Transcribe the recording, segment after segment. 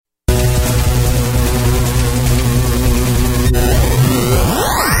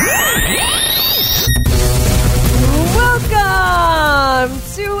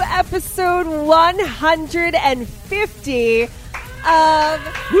episode 150 of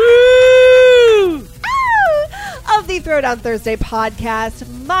the Throwdown Thursday podcast.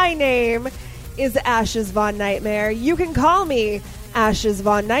 My name is Ashes Von Nightmare. You can call me Ashes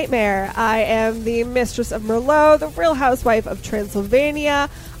Von Nightmare. I am the mistress of Merlot, the Real Housewife of Transylvania.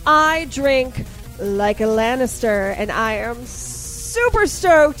 I drink like a Lannister, and I am super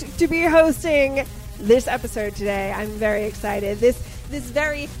stoked to be hosting this episode today. I'm very excited. This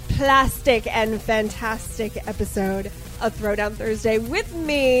very plastic and fantastic episode of Throwdown Thursday. With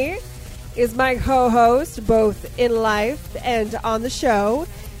me is my co-host, both in life and on the show.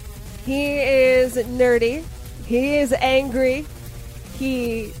 He is nerdy. He is angry.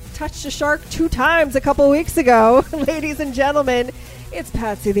 He touched a shark 2 times a couple weeks ago. Ladies and gentlemen, it's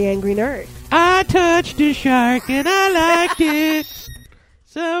Patsy the Angry Nerd. I touched a shark and I liked it.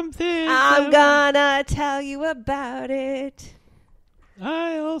 Something. I'm gonna tell you about it.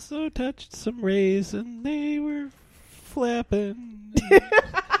 I also touched some rays and they were flapping.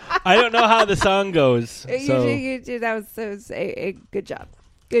 I don't know how the song goes. So. That was a good job.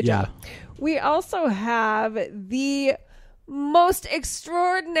 Good job. We also have the most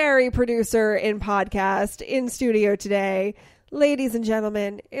extraordinary producer in podcast in studio today. Ladies and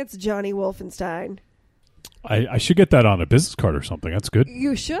gentlemen, it's Johnny Wolfenstein. I should get that on a business card or something. That's good.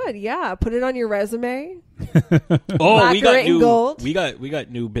 You should, yeah. Put it on your resume. Oh, we got new gold. We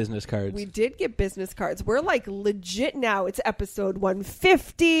got new business cards. We did get business cards. We're like legit now. It's episode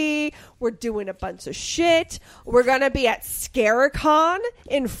 150. We're doing a bunch of shit. We're gonna be at Scaricon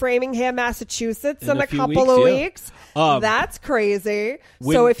in Framingham, Massachusetts in a couple of weeks. That's crazy.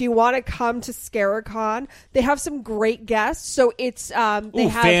 So if you want to come to Scaricon, they have some great guests. So it's they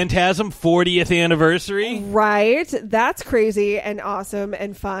have Phantasm 40th anniversary. Right. That's crazy and awesome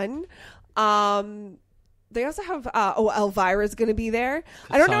and fun. They also have Elvira's going to be there.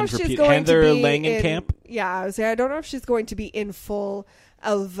 I don't know if she's going Heather to be Langenkamp. I don't know if she's going to be in full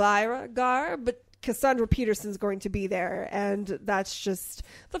Elvira garb, but Cassandra Peterson's going to be there, and that's just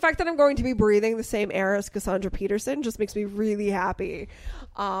the fact that I'm going to be breathing the same air as Cassandra Peterson just makes me really happy.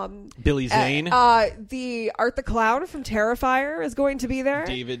 Billy Zane, the Art the Clown from Terrifier is going to be there.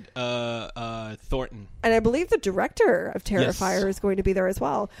 David Thornton, and I believe the director of Terrifier is going to be there as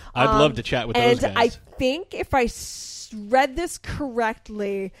well. I'd love to chat with those guys. And I think if I read this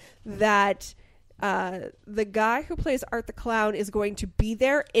correctly, that the guy who plays Art the Clown is going to be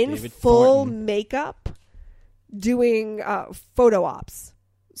there in David full Thornton. makeup doing photo ops.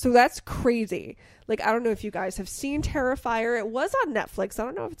 So that's crazy. Like, I don't know if you guys have seen Terrifier. It was on Netflix. I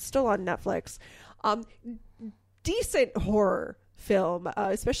don't know if it's still on Netflix. Decent horror film,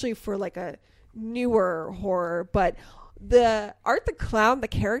 especially for like a newer horror. But the Art the Clown, the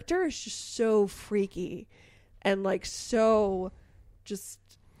character is just so freaky and like so just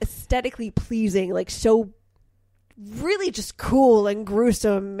aesthetically pleasing, like so really just cool and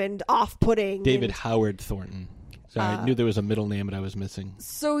gruesome and off-putting. David Howard Thornton. Sorry, I knew there was a middle name that I was missing.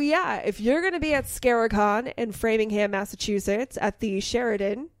 So yeah, if you're going to be at Scaricon in Framingham, Massachusetts at the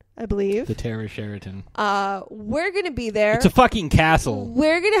Sheridan, I believe. The Terra Sheraton. We're going to be there. It's a fucking castle.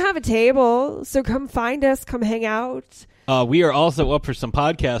 We're going to have a table, so come find us, come hang out. We are also up for some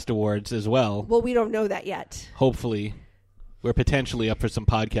podcast awards as well. Well, we don't know that yet. Hopefully. We're potentially up for some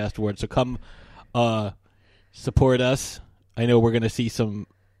podcast awards, so come support us. I know we're going to see some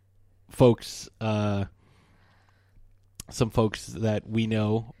folks that we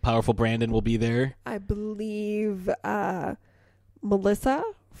know. Powerful Brandon will be there. I believe Melissa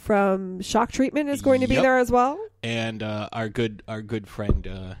from Shock Treatment is going to be there as well. And our good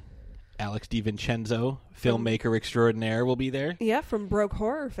friend Alex DiVincenzo, filmmaker extraordinaire, will be there. Yeah, from Broke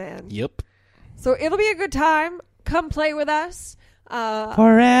Horror Fan. Yep. So it'll be a good time. Come play with us.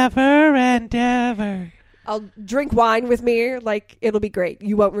 Forever and ever. I'll drink wine with me. Like, it'll be great.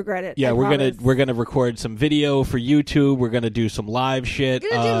 You won't regret it. Yeah, I promise. we're gonna record some video for YouTube. We're gonna do some live shit. We're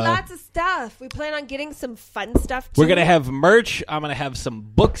gonna do lots of stuff. We plan on getting some fun stuff too. We're gonna have merch. I'm gonna have some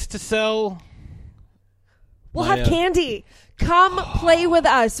books to sell. We'll have candy. Come play with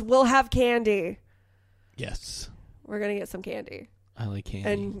us. We'll have candy. Yes. We're gonna get some candy. I like candy.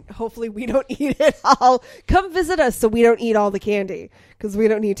 And hopefully we don't eat it all. Come visit us so we don't eat all the candy, because we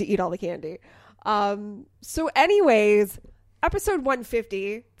don't need to eat all the candy. So anyways, episode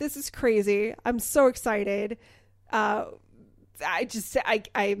 150. This is crazy. I'm so excited. I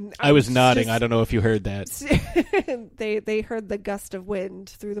was nodding. I don't know if you heard that. They heard the gust of wind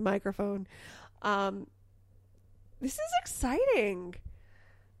through the microphone. This is exciting.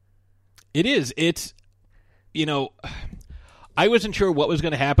 It is. It's, you know, I wasn't sure what was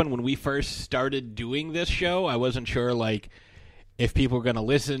going to happen when we first started doing this show. I wasn't sure, like, if people were going to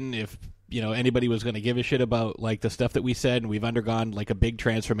listen, if anybody was going to give a shit about like the stuff that we said, and we've undergone like a big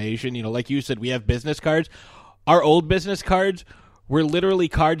transformation. Like you said, we have business cards. Our old business cards were literally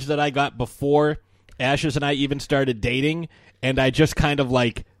cards that I got before Ashes and I even started dating, and I just kind of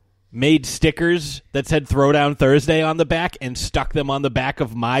like made stickers that said Throwdown Thursday on the back and stuck them on the back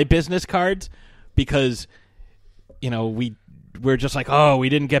of my business cards because we're just like, oh, we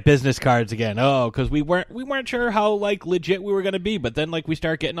didn't get business cards again. Oh, because we weren't sure how like legit we were going to be. But then like we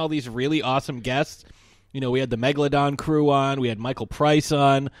start getting all these really awesome guests. We had the Megalodon crew on. We had Michael Price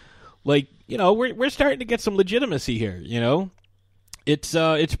on. Like, we're starting to get some legitimacy here.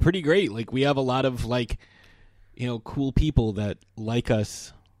 It's pretty great. Like we have a lot of like, cool people that like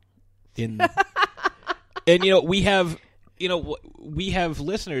us. And we have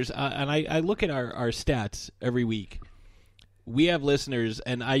listeners, and I look at our stats every week. We have listeners,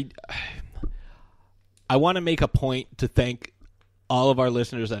 and I want to make a point to thank all of our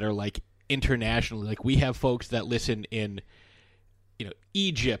listeners that are like internationally. Like we have folks that listen in,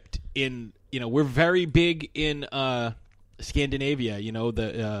 Egypt. We're very big in Scandinavia.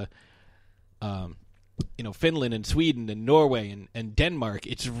 Finland and Sweden and Norway and Denmark.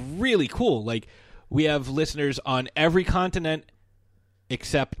 It's really cool. Like we have listeners on every continent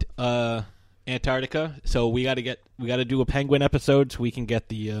except Antarctica, so we got to do a penguin episode so we can get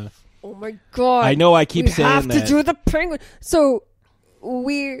the. Oh my god! I know I keep saying that. We have to do the penguin. So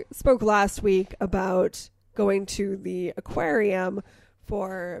we spoke last week about going to the aquarium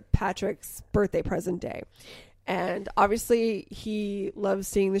for Patrick's birthday present day, and obviously he loves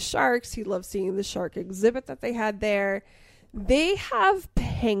seeing the sharks. He loves seeing the shark exhibit that they had there. They have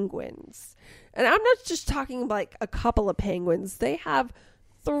penguins, and I'm not just talking like a couple of penguins. They have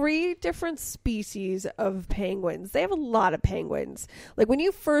 3 different species of penguins. They have a lot of penguins. Like when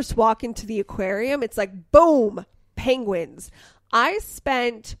you first walk into the aquarium, it's like, boom, penguins. I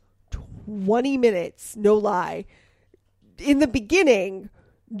spent 20 minutes, no lie, in the beginning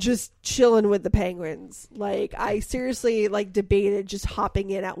just chilling with the penguins. Like I seriously like debated just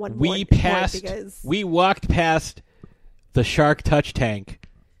hopping in at one point. We walked past the shark touch tank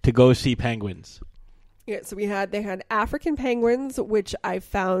to go see penguins. Yeah, so they had African penguins, which I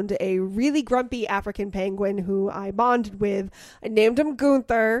found a really grumpy African penguin who I bonded with. I named him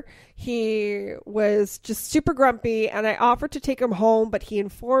Gunther. He was just super grumpy, and I offered to take him home, but he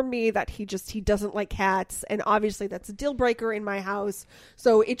informed me that he doesn't like cats, and obviously that's a deal breaker in my house.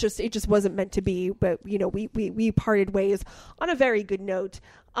 So it just wasn't meant to be. But we parted ways on a very good note.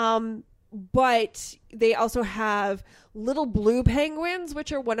 But they also have little blue penguins,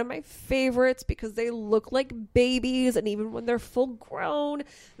 which are one of my favorites because they look like babies. And even when they're full grown,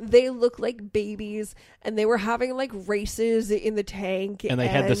 they look like babies. And they were having like races in the tank. And they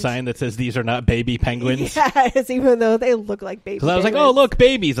had the sign that says, "These are not baby penguins." Yes, even though they look like baby penguins. I was like, oh, look,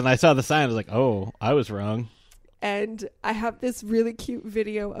 babies. And I saw the sign. I was like, oh, I was wrong. And I have this really cute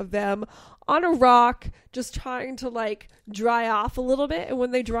video of them on a rock just trying to like dry off a little bit. And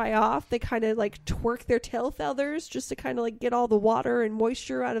when they dry off, they kind of like twerk their tail feathers just to kind of like get all the water and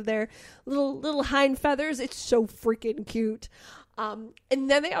moisture out of their little hind feathers. It's so freaking cute. And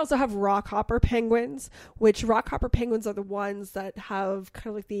then they also have rockhopper penguins, which rockhopper penguins are the ones that have kind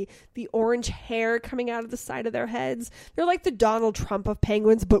of like the orange hair coming out of the side of their heads. They're like the Donald Trump of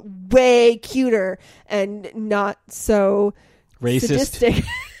penguins, but way cuter and not so racist. Sadistic.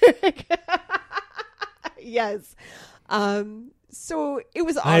 Yes. So it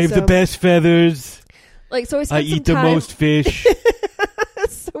was awesome. I have the best feathers. Like, so I eat the most fish.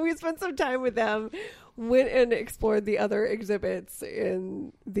 So we spent some time with them, went and explored the other exhibits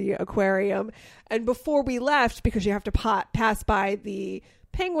in the aquarium. And before we left, because you have to pass by the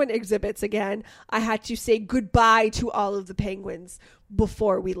penguin exhibits again, I had to say goodbye to all of the penguins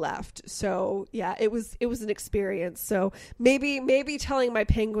before we left. So yeah, it was an experience. So maybe telling my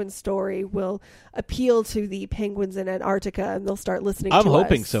penguin story will appeal to the penguins in Antarctica, and they'll start listening to us. I'm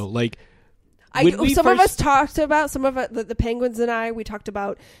hoping so. Like, of us talked about the penguins and I, we talked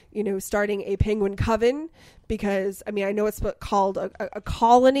about, starting a penguin coven because, I mean, I know it's called a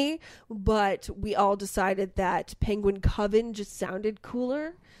colony, but we all decided that penguin coven just sounded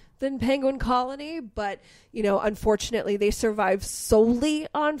cooler than penguin colony. But, unfortunately they survive solely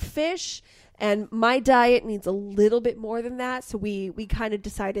on fish. And my diet needs a little bit more than that. So we kind of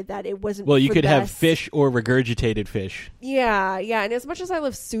decided that it wasn't. Well, you could have fish or regurgitated fish. Yeah. And as much as I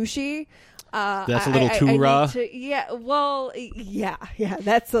love sushi, that's a little too raw. That's a little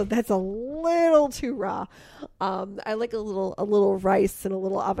too raw. I like a little rice and a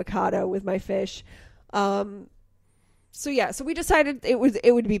little avocado with my fish. So we decided it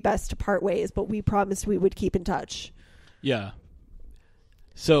would be best to part ways, but we promised we would keep in touch. Yeah.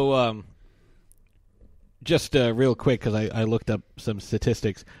 So, just real quick, because I looked up some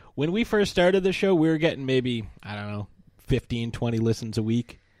statistics. When we first started the show, we were getting maybe, 15, 20 listens a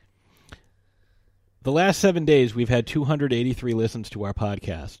week. The last 7 days, we've had 283 listens to our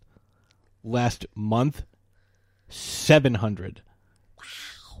podcast. Last month, 700.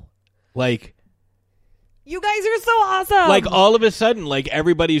 Wow. Like, you guys are so awesome. like all of a sudden, like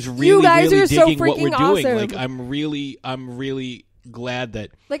everybody's really, You guys really are so digging what we're freaking doing. awesome. Like, I'm really glad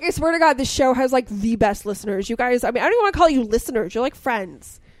that. Like, I swear to God, this show has, like, the best listeners. You guys, I mean, I don't even want to call you listeners. You're like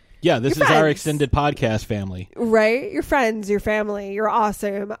friends. Yeah, this Your is our friends. extended podcast family. Right? Your friends, your family. You're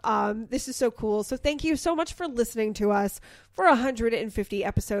awesome. This is so cool. So thank you so much for listening to us for 150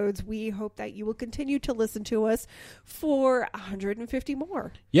 episodes. We hope that you will continue to listen to us for 150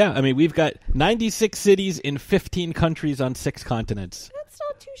 more. Yeah, I mean, we've got 96 cities in 15 countries on 6 continents. That's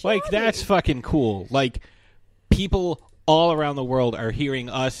not too shabby. Like, that's fucking cool. Like, people all around the world are hearing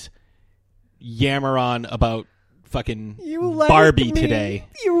us yammer on about fucking You like Barbie me. today.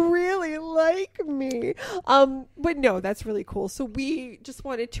 You really like me. But no, that's really cool. So we just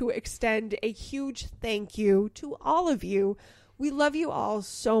wanted to extend a huge thank you to all of you. We love you all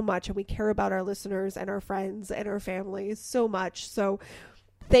so much, and we care about our listeners and our friends and our families so much. So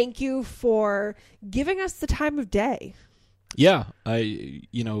thank you for giving us the time of day. Yeah,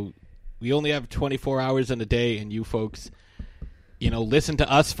 we only have 24 hours in a day, and you folks, listen to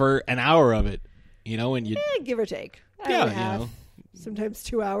us for an hour of it, and you. Give or take. Hour Yeah, and a half. Sometimes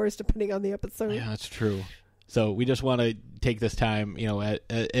 2 hours, depending on the episode. Yeah, that's true. So we just want to take this time, at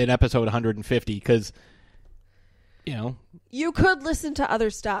episode 150, because, You could listen to other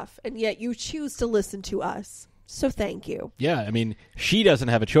stuff, and yet you choose to listen to us. So thank you. yeah, I mean, she doesn't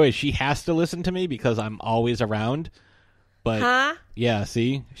have a choice. She has to listen to me because I'm always around. But Huh? yeah,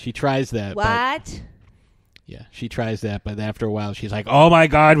 see, she tries that. What? But, yeah, she tries that, but after a while, she's like, "Oh my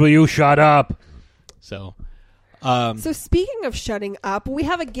God, will you shut up?" So, So speaking of shutting up, we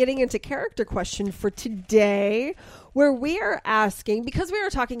have a getting into character question for today, where we are asking, because we are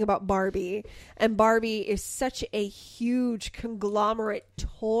talking about Barbie, and Barbie is such a huge conglomerate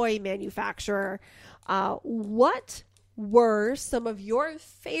toy manufacturer. What were some of your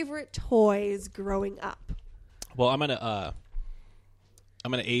favorite toys growing up? well, I'm gonna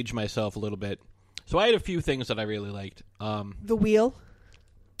age myself a little bit. So I had a few things that I really liked. The wheel.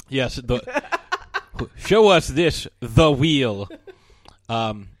 Yes, show us the wheel.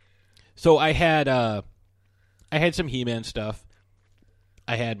 So I had some He-Man stuff.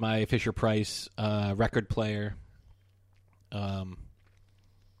 I had my Fisher Price record player. I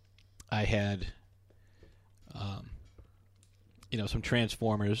had some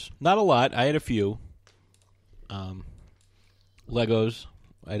Transformers. Not a lot. I had a few. Legos.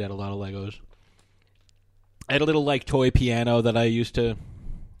 I had a lot of Legos. I had a little toy piano that I used to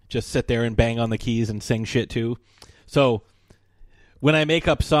just sit there and bang on the keys and sing shit to. So when I make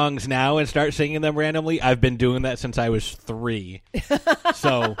up songs now and start singing them randomly, I've been doing that since I was 3.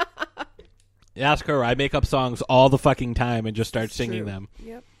 So ask her. I make up songs all the fucking time and just start singing them.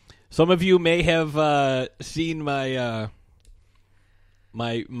 Yep. Some of you may have seen my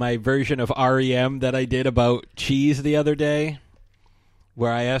my version of REM that I did about cheese the other day,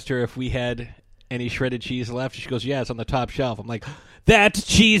 where I asked her if we had any shredded cheese left. She goes, "Yeah, it's on the top shelf." I'm like, "That's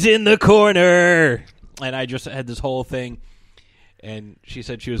cheese in the corner." And I just had this whole thing, and she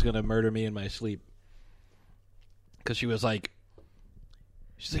said she was going to murder me in my sleep because she's like,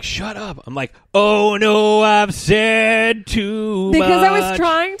 "Shut up." I'm like, "Oh no, I've said too much." Because I was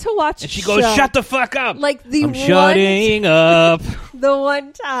trying to watch. And she goes, "Shut the fuck up." Like I'm shutting up. The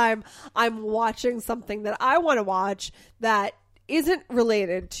one time I'm watching something that I want to watch that isn't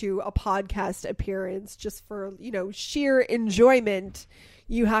related to a podcast appearance, just for, sheer enjoyment,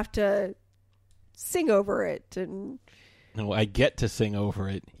 you have to sing over it. And No, I get to sing over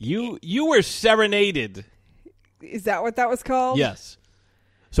it. You were serenaded. is that what that was called? Yes.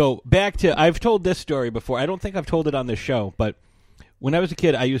 So back to, I've told this story before. I don't think I've told it on this show, but when I was a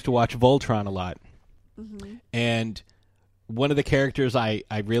kid, I used to watch Voltron a lot. Mm-hmm. And one of the characters I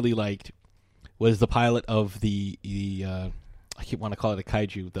really liked was the pilot of the I keep want to call it a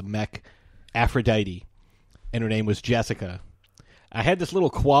kaiju, the mech Aphrodite, and her name was Jessica. I had this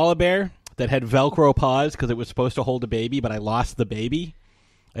little koala bear that had Velcro paws because it was supposed to hold a baby, but I lost the baby.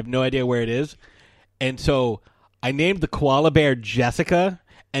 I have no idea where it is. And so I named the koala bear Jessica,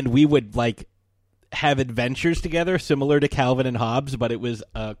 and we would have adventures together similar to Calvin and Hobbes, but it was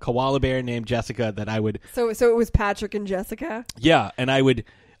a koala bear named Jessica that I would... So it was Patrick and Jessica? Yeah, and I would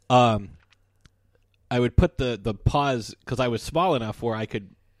put the paws, because I was small enough where I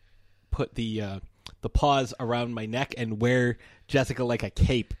could put the the paws around my neck and wear Jessica like a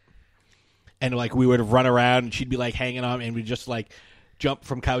cape. And like we would run around and she'd be like hanging on and we'd just like jump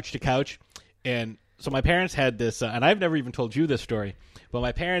from couch to couch. And so my parents had this, and I've never even told you this story, but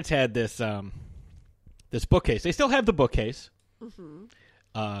my parents had this this bookcase. They still have the bookcase.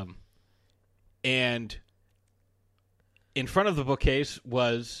 Mm-hmm. And in front of the bookcase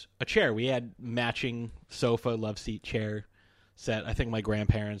was a chair. We had matching sofa, love seat, chair set. I think my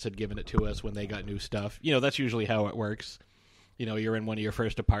grandparents had given it to us when they got new stuff. You know, that's usually how it works. You know, you're in one of your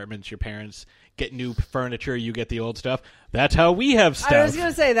first apartments, your parents get new furniture, you get the old stuff. That's how we have stuff. I was going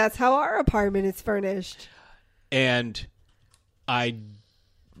to say, that's how our apartment is furnished. And I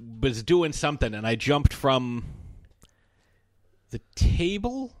was doing something, and I jumped from the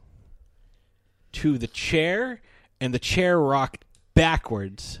table to the chair, and the chair rocked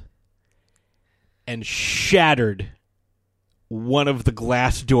backwards and shattered one of the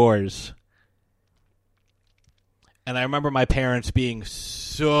glass doors. And I remember my parents being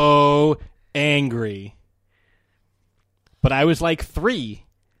so angry. But I was like 3.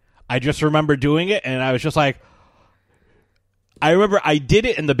 I just remember doing it, and I was just like... I remember I did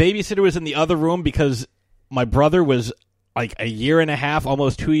it, and the babysitter was in the other room because my brother was like a year and a half,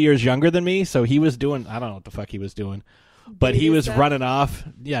 almost 2 years younger than me, so he was doing... I don't know what the fuck he was doing. But he was running off.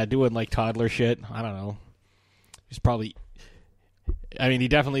 Yeah, doing like toddler shit. I don't know. He's probably... I mean, he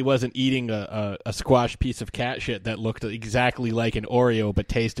definitely wasn't eating a squashed piece of cat shit that looked exactly like an Oreo but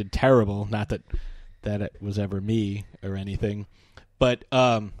tasted terrible. Not that it was ever me or anything. But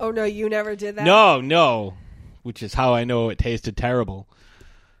oh no, you never did that? No. Which is how I know it tasted terrible.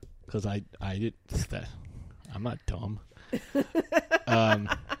 Because I did that. I'm not dumb.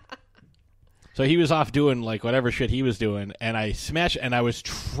 So he was off doing like whatever shit he was doing, and I smashed, and I was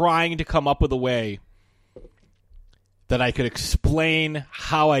trying to come up with a way that I could explain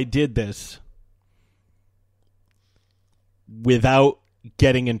how I did this without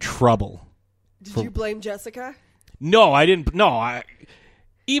getting in trouble. Did you blame Jessica? No, I didn't. No,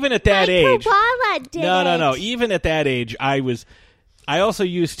 even at that age. No. Even at that age, I also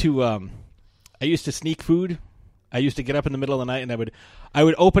used to. I used to sneak food. I used to get up in the middle of the night and I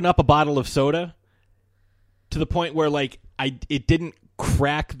would open up a bottle of soda to the point where like it didn't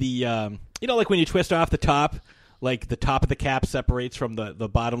crack the. You know, like when you twist off the top. Like the top of the cap separates from the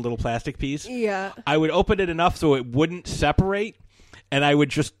bottom little plastic piece. Yeah. I would open it enough so it wouldn't separate, and I would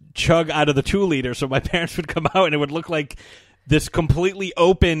just chug out of the 2-liter so my parents would come out and it would look like this completely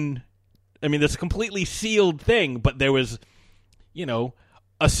open, this completely sealed thing, but there was,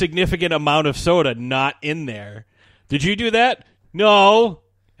 a significant amount of soda not in there. Did you do that? No.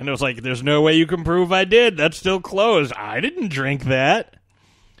 And it was like, there's no way you can prove I did. That's still closed. I didn't drink that.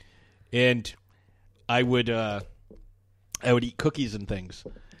 And I would eat cookies and things.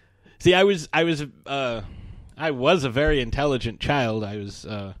 See, I was a very intelligent child.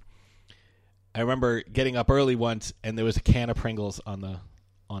 I remember getting up early once, and there was a can of Pringles on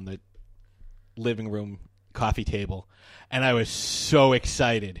the living room coffee table, and I was so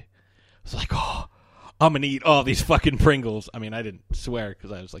excited. I was like, "Oh, I'm gonna eat all these fucking Pringles." I mean, I didn't swear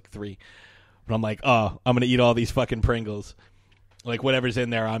because I was like 3, but I'm like, "Oh, I'm gonna eat all these fucking Pringles. Like whatever's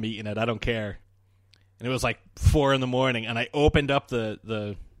in there, I'm eating it. I don't care." And it was like 4 a.m, and I opened up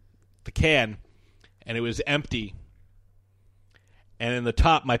the can, and it was empty. And in the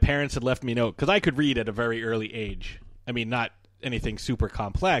top, my parents had left me a note, because I could read at a very early age. I mean, not anything super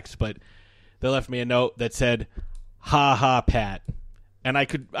complex, but they left me a note that said, "Ha ha, Pat." And I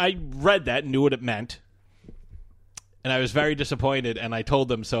read that and knew what it meant. And I was very disappointed, and I told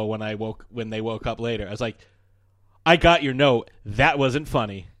them so when they woke up later. I was like, "I got your note. That wasn't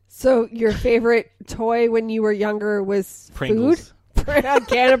funny." So your favorite toy when you were younger was Pringles. Food? A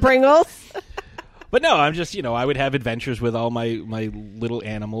can of Pringles? But no, I'm just, I would have adventures with all my little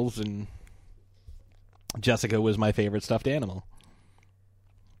animals, and Jessica was my favorite stuffed animal.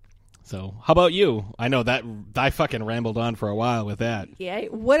 So, how about you? I know that I fucking rambled on for a while with that. Yeah,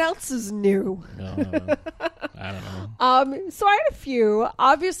 what else is new? I don't know. So I had a few.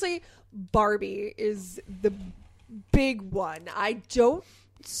 Obviously, Barbie is the big one. I don't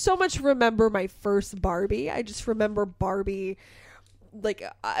so much remember my first Barbie. I just remember Barbie, like,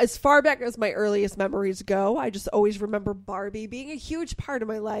 as far back as my earliest memories go. I just always remember Barbie being a huge part of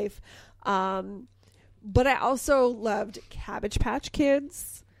my life. But I also loved Cabbage Patch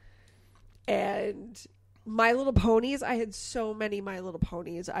Kids and My Little Ponies. I had so many My Little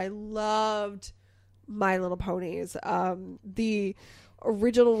Ponies. I loved My Little Ponies. The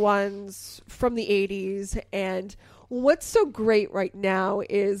original ones from the 80s. And what's so great right now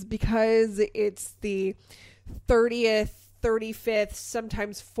is because it's the 30th 35th,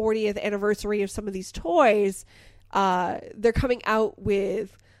 sometimes 40th anniversary of some of these toys, they're coming out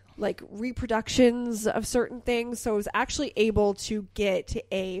with like reproductions of certain things. So I was actually able to get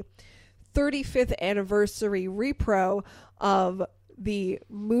a 35th anniversary repro of the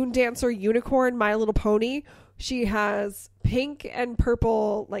Moon Dancer unicorn, My Little Pony. She has pink and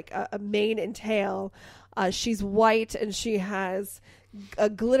purple, like a mane and tail. She's white, and she has a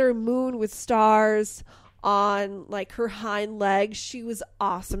glitter moon with stars on like her hind legs. She was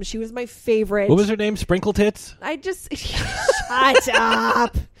awesome. She was my favorite. What was her name? Sprinkle Tits? I just shut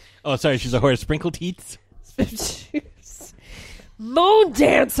up. Oh, sorry, she's a horse. Sprinkle Teats? Moon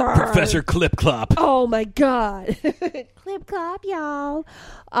Dancer. Professor Clip Clop. Oh my god. Clip Clop, y'all.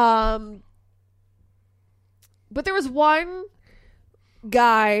 But there was one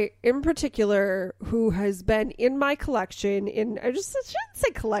guy in particular who has been in my collection I shouldn't say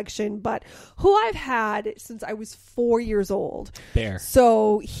collection, but who I've had since I was 4 years old. Bear.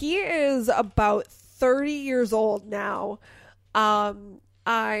 So he is about 30 years old now.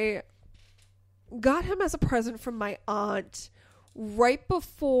 I got him as a present from my aunt right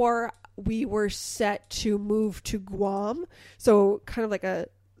before we were set to move to Guam. So kind of like a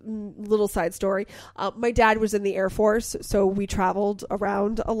little side story. My dad was in the Air Force, so we traveled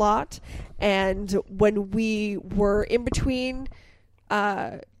around a lot. And when we were in between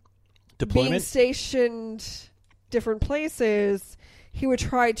being Deployment? stationed different places, he would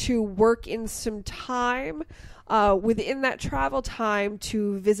try to work in some time within that travel time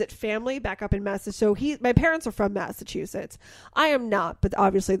to visit family back up in Massachusetts. So my parents are from Massachusetts. I am not, but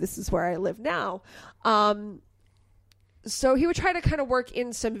obviously this is where I live now. So he would try to kind of work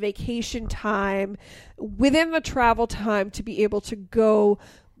in some vacation time within the travel time to be able to go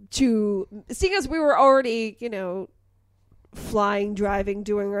to, seeing as we were already, flying, driving,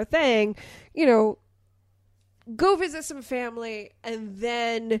 doing our thing, go visit some family and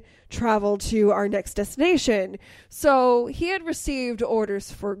then travel to our next destination. So he had received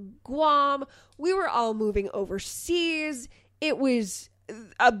orders for Guam. We were all moving overseas. It was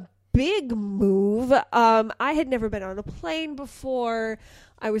a big move. I had never been on a plane before.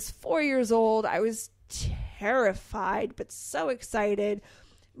 I was 4 years old. I was terrified, but so excited.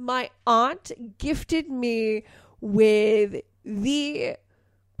 My aunt gifted me with the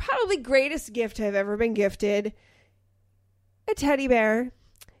probably greatest gift I've ever been gifted. A teddy bear.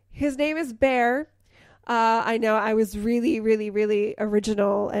 His name is Bear. I know I was really, really, really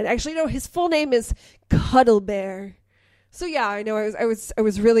original. And actually, no, his full name is Cuddle Bear. So yeah, I know I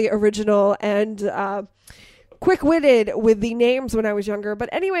was really original and quick-witted with the names when I was younger. But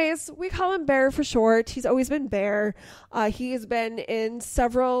anyways, we call him Bear for short. He's always been Bear. He has been in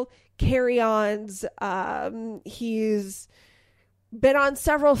several carry-ons. He's been on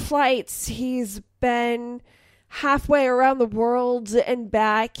several flights. He's been halfway around the world and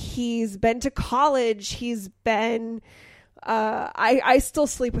back. He's been to college. He's been I still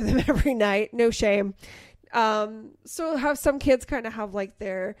sleep with him every night. No shame. So have some kids kind of have like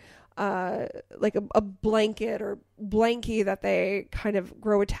their like a blanket or blankie that they kind of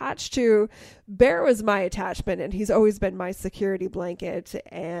grow attached to. Bear was my attachment, and he's always been my security blanket,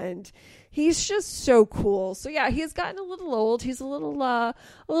 and he's just so cool. So yeah, he's gotten a little old. He's a little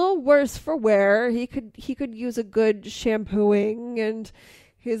worse for wear. He could use a good shampooing, and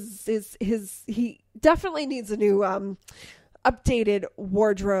he definitely needs a new updated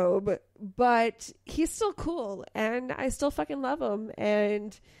wardrobe, but he's still cool, and I still fucking love him,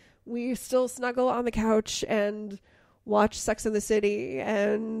 and we still snuggle on the couch and watch Sex and the City,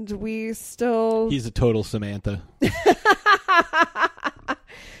 and we still... He's a total Samantha.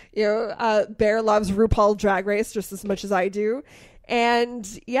 Bear loves RuPaul Drag Race just as much as I do. And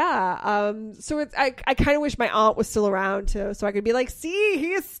yeah, so I kind of wish my aunt was still around too, so I could be like, see,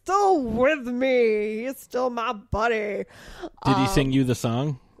 he's still with me. He's still my buddy. Did he sing you the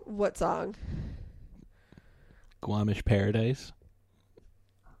song? What song? Guamish Paradise.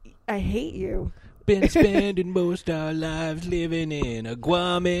 I hate you. Been spending most our lives living in a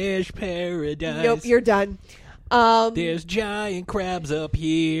Guamish paradise. Nope, you're done. There's giant crabs up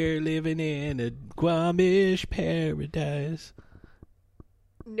here living in a Guamish paradise.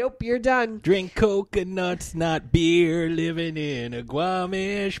 Nope, you're done. Drink coconuts, not beer, living in a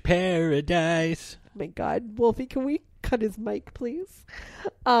Guamish paradise. Oh my God, Wolfie, can we cut his mic, please?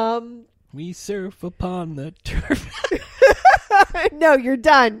 We surf upon the turf. No, you're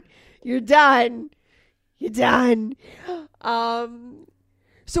done. You're done. You're done.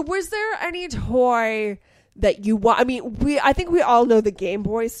 So was there any toy that you want? I mean, I think we all know the Game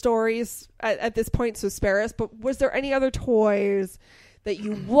Boy stories at this point, so spare us. But was there any other toys that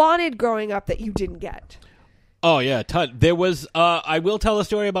you wanted growing up that you didn't get? Oh yeah, ton. There was. I will tell a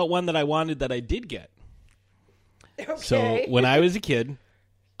story about one that I wanted that I did get. Okay. So when I was a kid,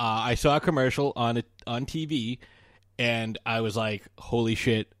 I saw a commercial on TV, and I was like, "Holy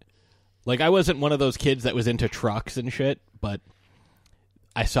shit!" Like I wasn't one of those kids that was into trucks and shit, but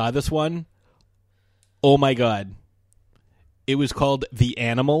I saw this one. Oh my god! It was called The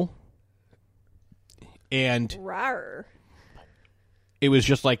Animal, and Rawr. it was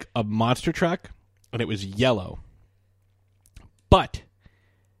just like a monster truck, and it was yellow. But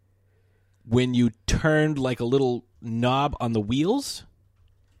when you turned like a little knob on the wheels,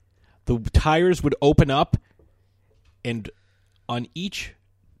 the tires would open up, and on each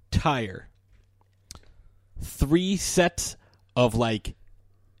tire, 3 sets of like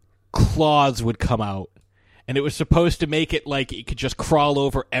claws would come out, and it was supposed to make it like it could just crawl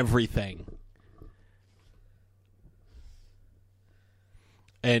over everything.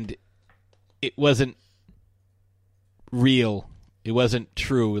 And it wasn't real. It wasn't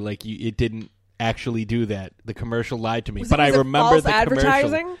true. Like it didn't actually do that. The commercial lied to me. But I remember the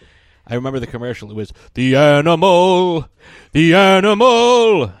advertising? commercial. I remember the commercial. It was the animal,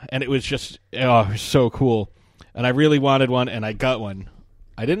 and it was just it was so cool. And I really wanted one, and I got one.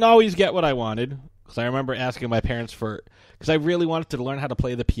 I didn't always get what I wanted because I remember asking my parents because I really wanted to learn how to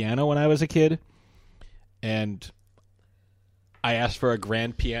play the piano when I was a kid, and I asked for a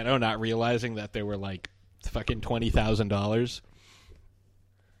grand piano, not realizing that they were like fucking $20,000.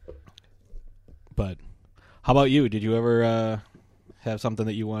 But how about you? Did you ever have something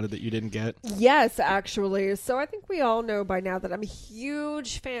that you wanted that you didn't get? Yes, actually. So I think we all know by now that I'm a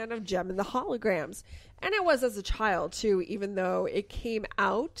huge fan of Jem and the Holograms. And I was as a child, too, even though it came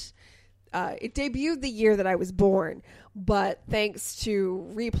out. It debuted the year that I was born. But thanks to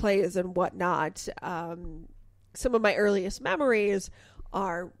replays and whatnot, some of my earliest memories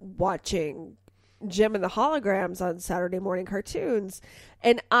are watching Jem and the Holograms on Saturday morning cartoons.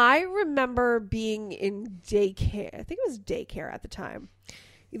 And I remember being in daycare. I think it was daycare at the time.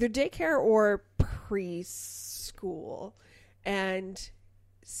 Either daycare or preschool. And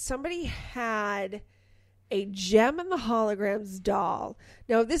somebody had a Jem and the Holograms doll.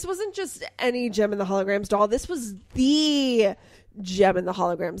 Now, this wasn't just any Jem and the Holograms doll. This was the Jem and the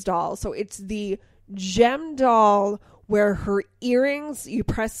Holograms doll. So it's the Jem doll where her earrings, you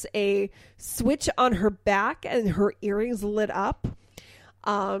press a switch on her back and her earrings lit up.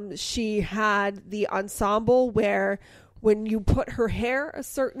 She had the ensemble where when you put her hair a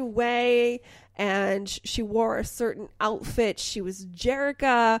certain way and she wore a certain outfit, she was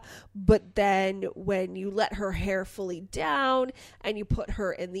Jerrica. But then when you let her hair fully down and you put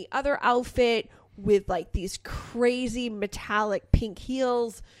her in the other outfit with like these crazy metallic pink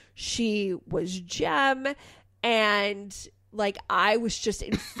heels, she was Jem. And like I was just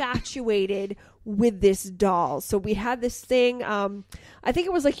infatuated with this doll. So we had this thing, I think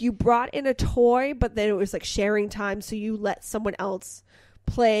it was like you brought in a toy, but then it was like sharing time, so you let someone else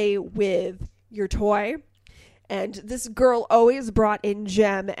play with your toy. And this girl always brought in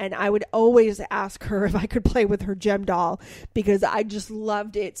Jem, and I would always ask her if I could play with her Jem doll because I just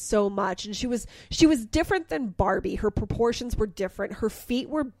loved it so much. And she was different than Barbie. Her proportions were different. Her feet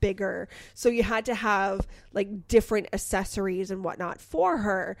were bigger, so you had to have like different accessories and whatnot for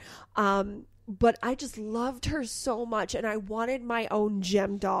her. But I just loved her so much, and I wanted my own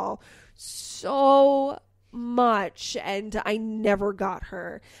Jem doll so much, and I never got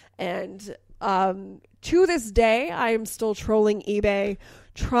her. And to this day, I am still trolling eBay,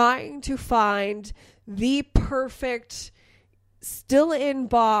 trying to find the perfect, still in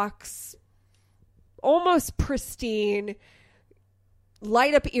box, almost pristine,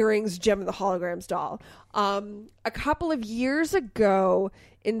 light up earrings Jem and the Holograms doll. A couple of years ago,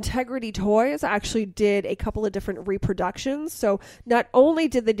 Integrity Toys actually did a couple of different reproductions. So not only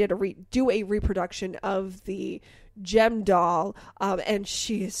did they do a reproduction of the Jem doll, and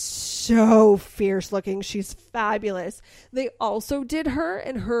she is so fierce looking. She's fabulous. They also did her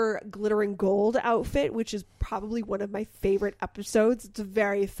in her glittering gold outfit, which is probably one of my favorite episodes. It's a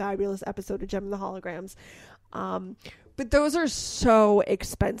very fabulous episode of Jem and the Holograms. But those are so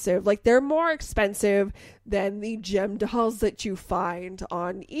expensive. Like, they're more expensive than the Jem dolls that you find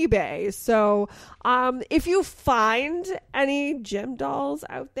on eBay. So, if you find any Jem dolls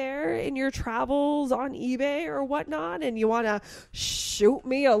out there in your travels on eBay or whatnot, and you want to shoot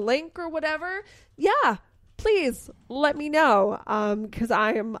me a link or whatever, yeah, please let me know. Because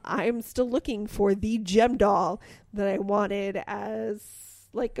I am still looking for the Jem doll that I wanted as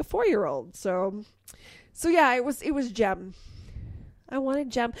like a 4-year-old. So yeah, it was Jem. I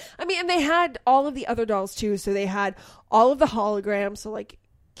wanted Jem. I mean, and they had all of the other dolls too. So they had all of the holograms. So like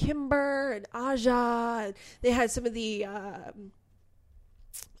Kimber and Aja. They had some of the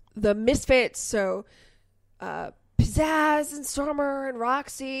Misfits, so Pizzazz and Stormer and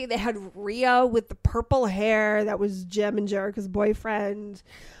Roxy. They had Rhea with the purple hair. That was Jem and Jerica's boyfriend.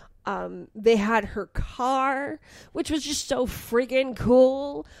 They had her car, which was just so friggin'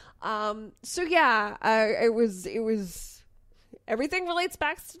 cool. So yeah, it was everything relates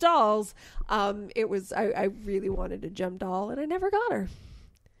back to dolls. I really wanted a Jem doll and I never got her.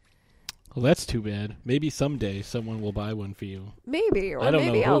 Well, that's too bad. Maybe someday someone will buy one for you. Maybe, or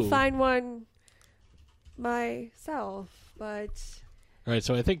maybe I'll find one myself. But all right,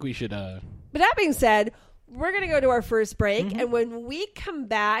 so I think we should. But that being said, we're going to go to our first break, and when we come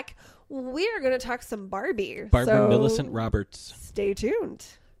back, we are going to talk some Barbie. Barbara Millicent Roberts. Stay tuned.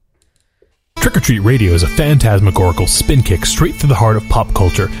 Trick or Treat Radio is a phantasmagorical spin kick straight through the heart of pop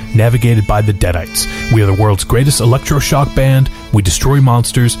culture, navigated by the Deadites. We are the world's greatest electroshock band, we destroy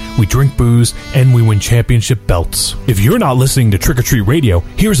monsters, we drink booze, and we win championship belts. If you're not listening to Trick or Treat Radio,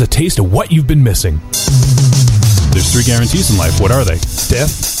 here's a taste of what you've been missing. There's 3 guarantees in life. What are they?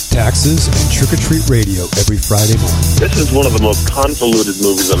 Death, taxes, and Trick or Treat Radio every Friday morning. This is one of the most convoluted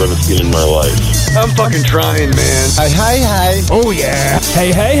movies I've ever seen in my life. I'm fucking trying, man. Hi. Oh yeah!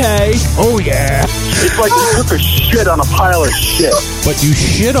 Hey! Oh yeah! It's like you took a shit on a pile of shit. But you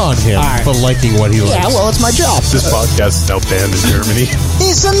shit on him for liking what he likes. Yeah, well, it's my job. This podcast is now banned in Germany.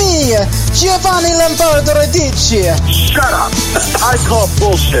 It's me, Giovanni Lombardo Radici. Shut up! I call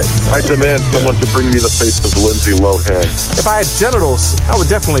bullshit. I demand someone to bring me the face of Lindsay Lohan. If I had genitals, I would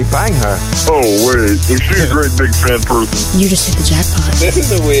definitely bang her. Oh, wait. She's a great big fan person. You just hit the jackpot. This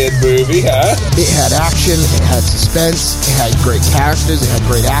is a weird movie, huh? It had action, it had suspense, it had great characters, it had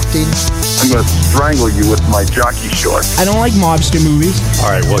great acting. I'm going to strangle you with my jockey shorts. I don't like mobster movies.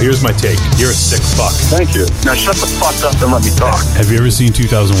 Alright, well here's my take. You're a sick fuck. Thank you. Now shut the fuck up and let me talk. Have you ever seen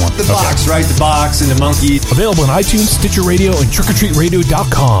 2001? The box, right? The box and the monkey. Available on iTunes, Stitcher Radio, and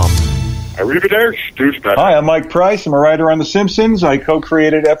trickortreatradio.com. Arrivederci, douchebag. Hi, I'm Mike Price. I'm a writer on The Simpsons. I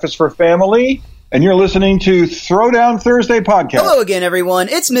co-created F is for Family. And you're listening to Throwdown Thursday podcast. Hello again, everyone.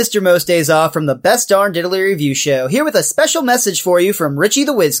 It's Mr. Most Days Off from the Best Darn Diddly Review Show, here with a special message for you from Richie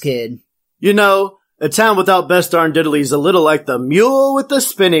the Whiz Kid. You know, a town without Best Darn Diddly is a little like the mule with the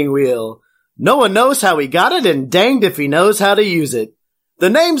spinning wheel. No one knows how he got it, and danged if he knows how to use it. The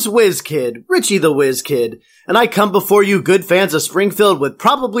name's Whiz Kid, Richie the Whiz Kid, and I come before you good fans of Springfield with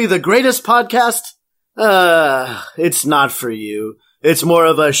probably the greatest podcast. It's not for you. It's more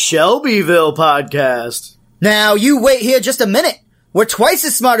of a Shelbyville podcast. Now, you wait here just a minute. We're twice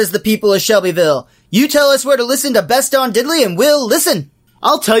as smart as the people of Shelbyville. You tell us where to listen to Best Darn Diddly and we'll listen.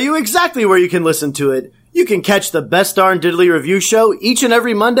 I'll tell you exactly where you can listen to it. You can catch the Best Darn Diddly Review Show each and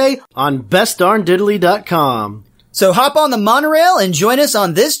every Monday on bestdarndiddly.com. So hop on the monorail and join us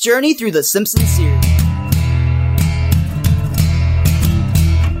on this journey through the Simpsons series.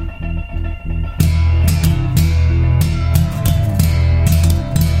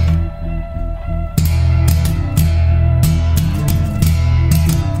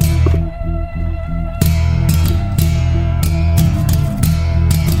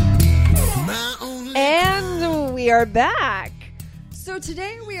 And we are back. So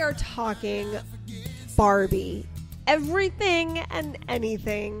today we are talking Barbie. Everything and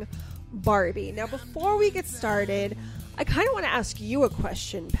anything Barbie. Now, before we get started, I kind of want to ask you a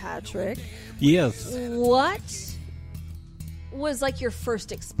question, Patrick. Yes. What was like your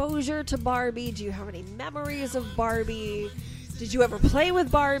first exposure to Barbie? Do you have any memories of Barbie? Did you ever play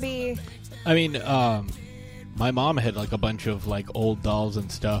with Barbie? I mean, my mom had like a bunch of like old dolls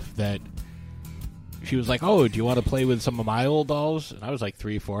and stuff that she was like, "Oh, do you want to play with some of my old dolls?" And I was like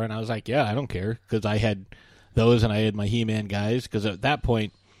 3, 4, and I was like, "Yeah, I don't care," because I had those and I had my He-Man guys. Because at that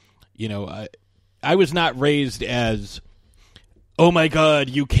point, you know, I was not raised as, "Oh my God,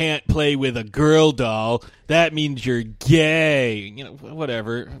 you can't play with a girl doll. That means you're gay." You know,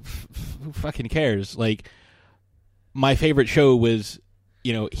 whatever. Who fucking cares? Like, my favorite show was,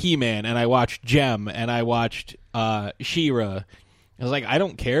 you know, He-Man, and I watched Jem, and I watched She-Ra. I was like, I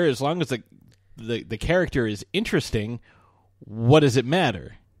don't care as long as the character is interesting. What does it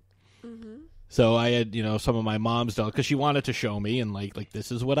matter? Mm-hmm. So I had, you know, some of my mom's dolls because she wanted to show me, and like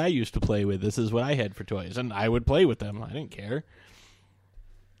this is what I used to play with. This is what I had for toys, and I would play with them. I didn't care.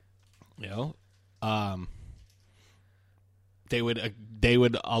 You know, they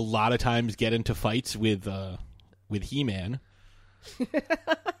would a lot of times get into fights with He-Man.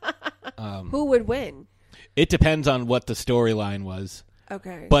 Who would win? It depends on what the storyline was.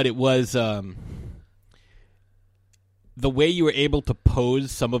 Okay. But it was the way you were able to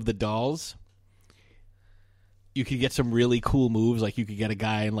pose some of the dolls. you could get some really cool moves. Like you could get a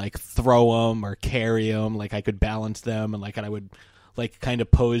guy and like throw them or carry them. Like I could balance them and I would like kind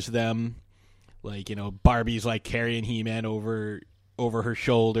of pose them. Like, you know, Barbie's like carrying He-Man over her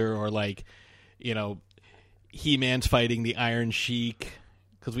shoulder, or like, you know, He-Man's fighting the Iron Sheik,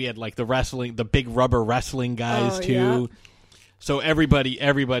 because we had like the big rubber wrestling guys too. Yeah. So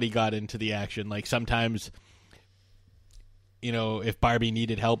everybody got into the action. Like sometimes, you know, if Barbie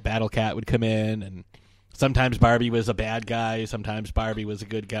needed help, Battle Cat would come in, and sometimes Barbie was a bad guy, sometimes Barbie was a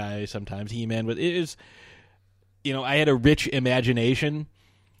good guy, sometimes He-Man was. It is, you know, I had a rich imagination.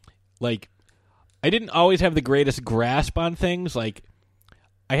 Like, I didn't always have the greatest grasp on things. Like,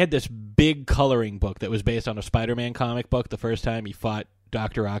 I had this big coloring book that was based on a Spider-Man comic book the first time he fought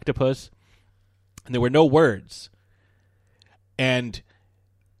Dr. Octopus, and there were no words. And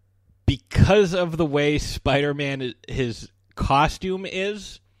because of the way Spider-Man, his costume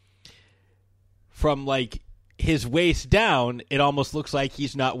is, from like his waist down, it almost looks like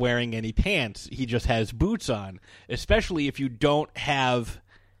he's not wearing any pants. He just has boots on, especially if you don't have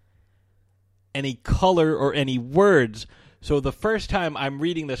any color or any words. So the first time I'm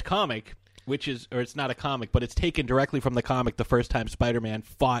reading this comic, it's not a comic, but it's taken directly from the comic the first time Spider-Man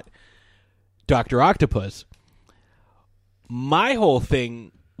fought Dr. Octopus, my whole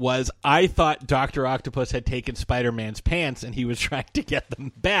thing was I thought Dr. Octopus had taken Spider-Man's pants and he was trying to get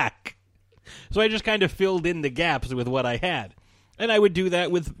them back. So I just kind of filled in the gaps with what I had. And I would do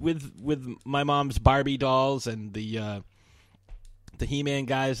that with my mom's Barbie dolls and the He-Man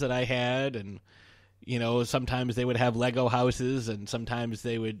guys that I had. And, you know, sometimes they would have Lego houses, and sometimes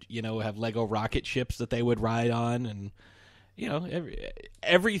they would, you know, have Lego rocket ships that they would ride on. And, you know,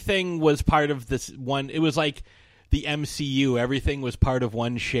 everything was part of this one. It was like the MCU. Everything was part of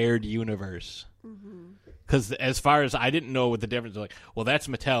one shared universe. Because as far as I didn't know what the difference was, like, well, that's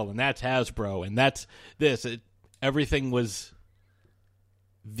Mattel, and that's Hasbro, and that's this. Everything was,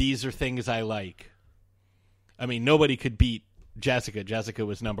 these are things I like. I mean, nobody could beat Jessica. Jessica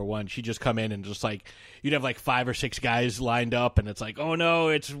was number one. She'd just come in and just like, you'd have like 5 or 6 guys lined up, and it's like, oh no,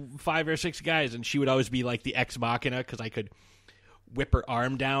 it's 5 or 6 guys. And she would always be like the ex machina, because I could whip her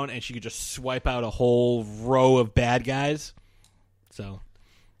arm down and she could just swipe out a whole row of bad guys. So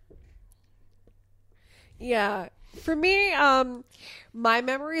yeah, for me, my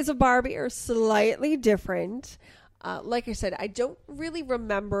memories of Barbie are slightly different. Like I said, I don't really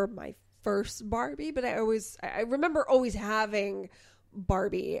remember my first Barbie, but I remember always having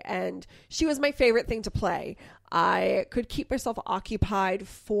Barbie, and she was my favorite thing to play. I could keep myself occupied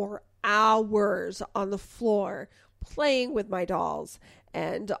for hours on the floor playing with my dolls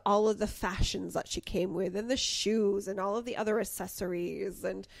and all of the fashions that she came with, and the shoes and all of the other accessories.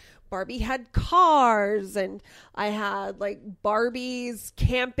 And Barbie had cars, and I had like Barbie's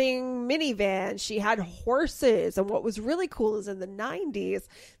camping minivan. She had horses. And what was really cool is in the 90s,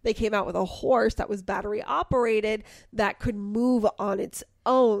 they came out with a horse that was battery operated that could move on its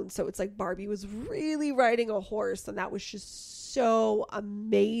own. So it's like Barbie was really riding a horse, and that was just so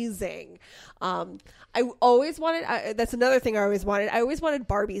amazing. I always wanted, that's another thing I always wanted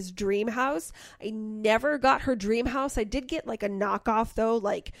Barbie's dream house. I never got her dream house. I did get like a knockoff though,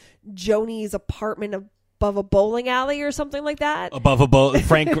 like Joni's apartment above a bowling alley or something like that. Above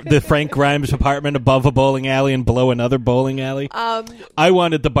the Frank Grimes apartment above a bowling alley and below another bowling alley. I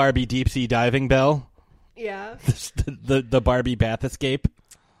wanted the Barbie deep sea diving bell. Yeah. the Barbie bath escape.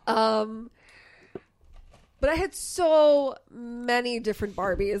 But I had so many different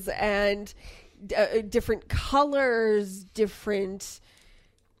Barbies, and different colors, different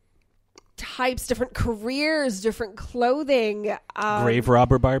types, different careers, different clothing. Grave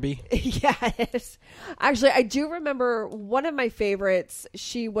robber Barbie? Yes. Actually, I do remember one of my favorites.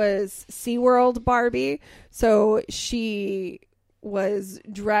 She was SeaWorld Barbie. So she was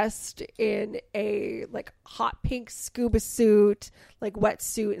dressed in a like hot pink scuba suit, like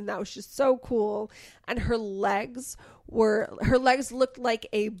wetsuit, and that was just so cool. And her legs looked like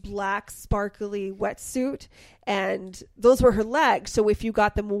a black sparkly wetsuit, and those were her legs. So if you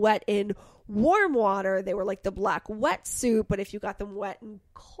got them wet in warm water, they were like the black wetsuit, but if you got them wet in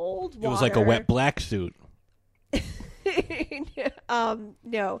cold water, it was like a wet black suit.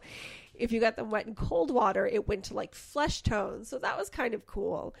 No. If you got them wet in cold water, it went to like flesh tones. So that was kind of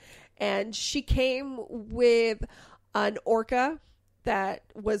cool. And she came with an orca that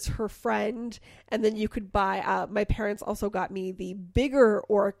was her friend. And then you could buy, my parents also got me the bigger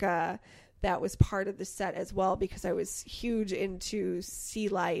orca that was part of the set as well, because I was huge into sea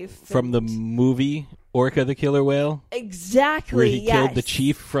life. From the movie Orca the Killer Whale? Exactly, where he killed the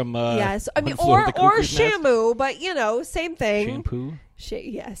chief from yes. I mean, or Shamu, but you know, same thing. Shampoo?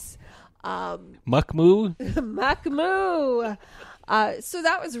 Yes. Muckmoo? Muckmoo. So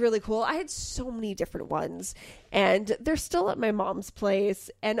that was really cool. I had so many different ones, and they're still at my mom's place.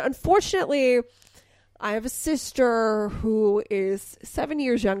 And unfortunately, I have a sister who is 7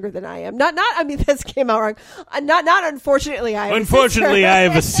 years younger than I am. I mean, this came out wrong. Not unfortunately, I have Unfortunately, I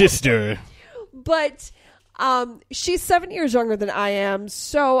have a sister. But she's 7 years younger than I am.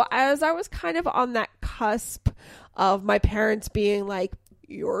 So as I was kind of on that cusp of my parents being like,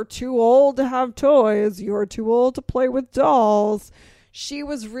 you're too old to have toys, you're too old to play with dolls, she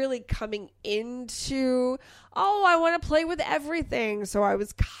was really coming into, I want to play with everything. So I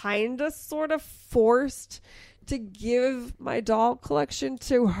was kind of sort of forced to give my doll collection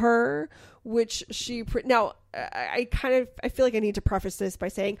to her, which she now I feel like I need to preface this by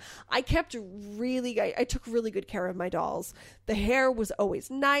saying I took really good care of my dolls. The hair was always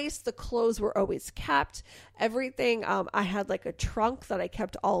nice, the clothes were always kept, everything. I had like a trunk that I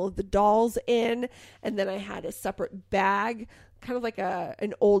kept all of the dolls in, and then I had a separate bag, kind of like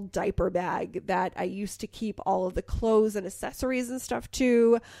an old diaper bag that I used to keep all of the clothes and accessories and stuff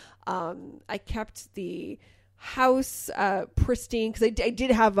to. I kept the house pristine, because I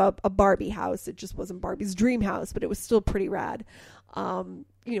did have a Barbie house. It just wasn't Barbie's dream house, but it was still pretty rad.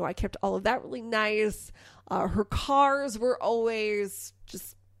 I kept all of that really nice. Her cars were always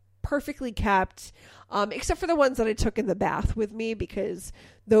just perfectly kept, except for the ones that I took in the bath with me, because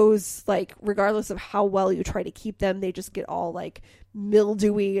those, like, regardless of how well you try to keep them, they just get all like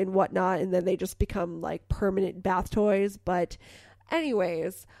mildewy and whatnot, and then they just become like permanent bath toys. But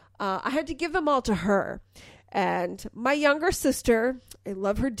anyways, I had to give them all to her. And my younger sister, I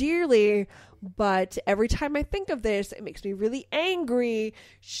love her dearly, but every time I think of this, it makes me really angry.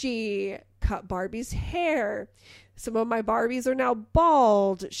 She cut Barbie's hair. Some of my Barbies are now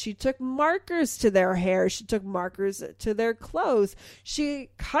bald. She took markers to their hair. She took markers to their clothes. She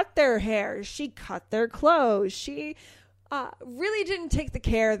cut their hair. She cut their clothes. She really didn't take the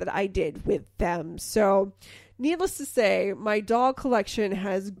care that I did with them. So needless to say, my doll collection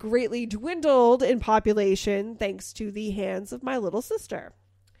has greatly dwindled in population thanks to the hands of my little sister.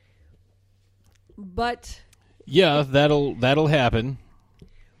 But yeah, that'll happen.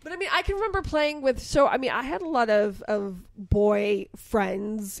 But I mean, I can remember playing with, I had a lot of boy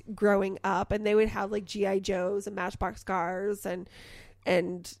friends growing up, and they would have like G.I. Joes and Matchbox cars and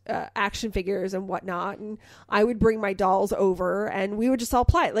action figures and whatnot, and I would bring my dolls over and we would just all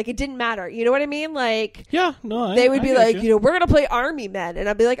play. Like, it didn't matter, you know what I mean? Like, yeah, no, they would be like, we're gonna play Army Men, and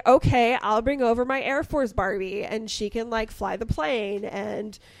I'd be like, okay, I'll bring over my Air Force Barbie, and she can like fly the plane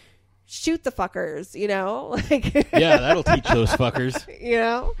and shoot the fuckers, like yeah, that'll teach those fuckers.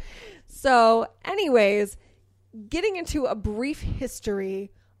 So anyways, getting into a brief history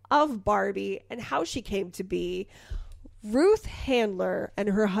of Barbie and how she came to be. Ruth Handler and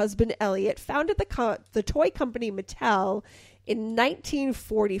her husband Elliot founded the toy company Mattel in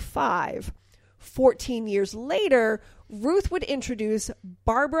 1945. 14 years later, Ruth would introduce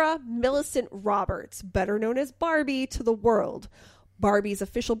Barbara Millicent Roberts, better known as Barbie, to the world. Barbie's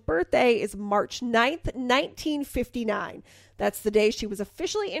official birthday is March 9th, 1959. That's the day she was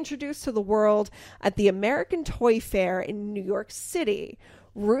officially introduced to the world at the American Toy Fair in New York City.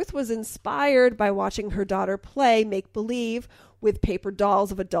 Ruth was inspired by watching her daughter play make-believe with paper dolls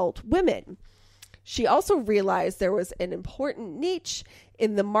of adult women. She also realized there was an important niche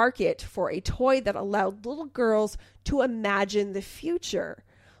in the market for a toy that allowed little girls to imagine the future.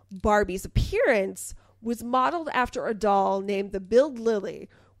 Barbie's appearance was modeled after a doll named the Bild Lilly,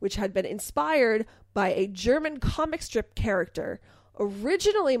 which had been inspired by a German comic strip character.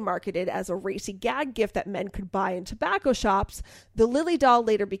 Originally marketed as a racy gag gift that men could buy in tobacco shops, the Lilly doll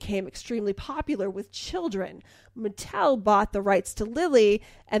later became extremely popular with children. Mattel bought the rights to Lilly,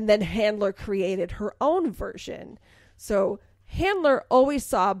 and then Handler created her own version. So Handler always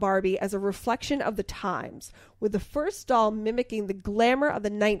saw Barbie as a reflection of the times, with the first doll mimicking the glamour of the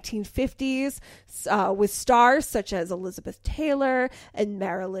 1950s, with stars such as Elizabeth Taylor and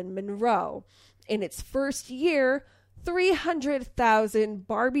Marilyn Monroe. In its first year, 300,000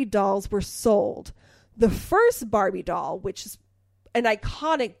 Barbie dolls were sold. The first Barbie doll, which is an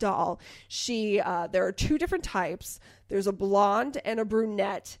iconic doll, there are two different types. There's a blonde and a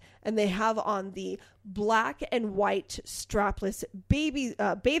brunette, and they have on the black and white strapless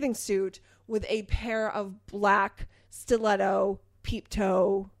bathing suit with a pair of black stiletto peep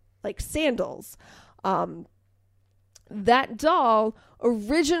toe like sandals. That doll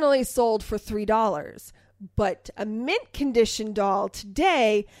originally sold for $3. But a mint condition doll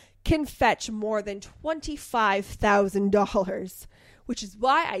today can fetch more than $25,000, which is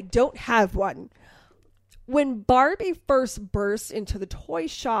why I don't have one. When Barbie first burst into the toy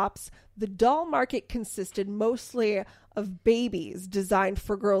shops, the doll market consisted mostly of babies designed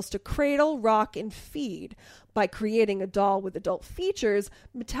for girls to cradle, rock, and feed. By creating a doll with adult features,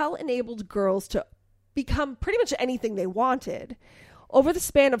 Mattel enabled girls to become pretty much anything they wanted. Over the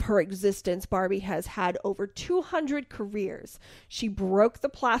span of her existence, Barbie has had over 200 careers. She broke the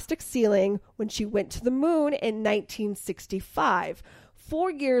plastic ceiling when she went to the moon in 1965,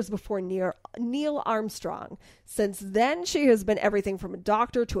 4 years before Neil Armstrong. Since then, she has been everything from a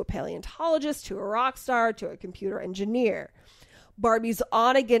doctor to a paleontologist to a rock star to a computer engineer. Barbie's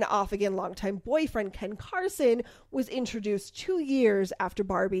on-again, off-again longtime boyfriend, Ken Carson, was introduced 2 years after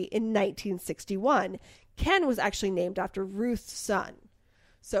Barbie in 1961. Ken was actually named after Ruth's son.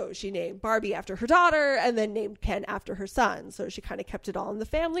 So she named Barbie after her daughter and then named Ken after her son. So she kind of kept it all in the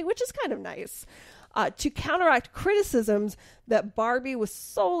family, which is kind of nice. To counteract criticisms that Barbie was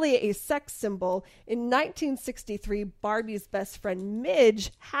solely a sex symbol, in 1963, Barbie's best friend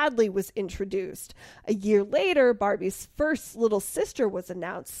Midge Hadley was introduced. A year later, Barbie's first little sister was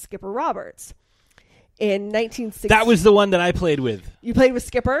announced, Skipper Roberts. In 1960, that was the one that I played with. You played with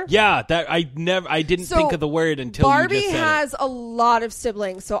Skipper? Yeah, that I didn't think of the word until Barbie you just said has a lot of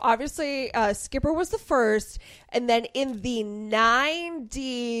siblings. So obviously, Skipper was the first, and then in the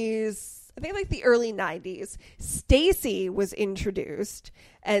 90s, I think like the early 90s, Stacy was introduced,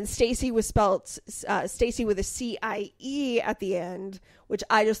 and Stacy was spelled Stacy with a C-I-E at the end, which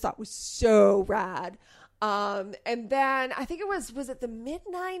I just thought was so rad. And then I think it was it the mid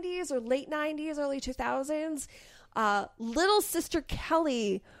 90s or late 90s, early 2000s? Little sister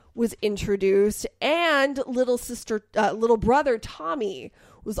Kelly was introduced, and little brother Tommy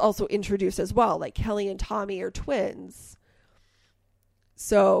was also introduced as well. Like Kelly and Tommy are twins.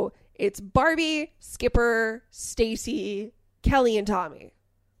 So it's Barbie, Skipper, Stacy, Kelly, and Tommy.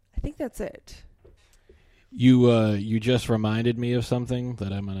 I think that's it. You just reminded me of something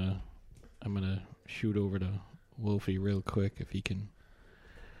that I'm gonna shoot over to Wolfie real quick if he can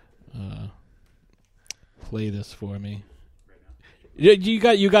play this for me. You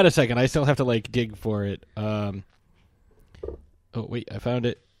got a second. I still have to like dig for it. Oh wait, I found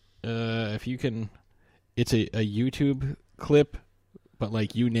it. If you can, it's a YouTube clip, but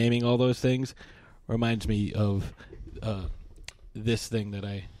like you naming all those things reminds me of this thing that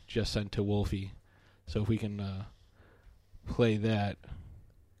I just sent to Wolfie. So if we can play that.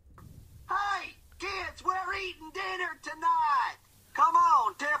 Hey, kids, we're eating dinner tonight. Come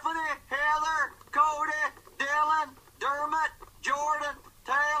on, Tiffany, Heather, Cody, Dylan, Dermot, Jordan,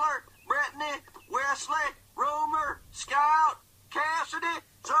 Taylor, Brittany, Wesley, Romer, Scout, Cassidy,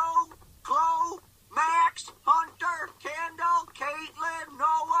 Zoe, Chloe, Max, Hunter, Kendall, Caitlin,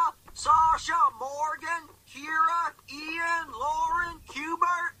 Noah, Sasha, Morgan, Kira, Ian, Lauren,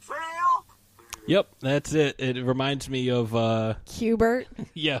 Hubert, Phil. Yep, that's it. It reminds me of Hubert.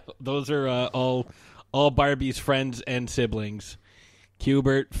 Yeah, those are all Barbie's friends and siblings.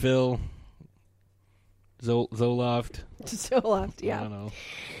 Hubert, Phil, Zoloft. Zoloft, yeah. I don't know.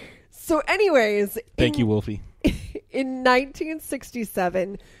 So anyways. Thank you, Wolfie. In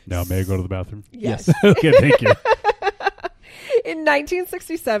 1967. Now may I go to the bathroom? Yes. Okay, thank you. In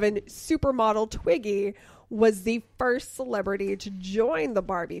 1967, supermodel Twiggy was the first celebrity to join the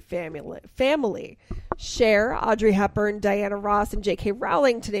Barbie family. Cher, Audrey Hepburn, Diana Ross, and J.K.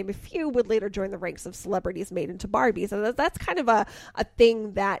 Rowling, to name a few, would later join the ranks of celebrities made into Barbies. And that's kind of a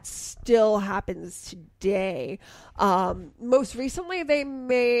thing that still happens today. Most recently, they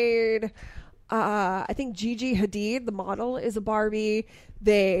made... I think Gigi Hadid, the model, is a Barbie.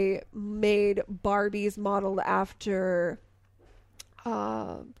 They made Barbies modeled after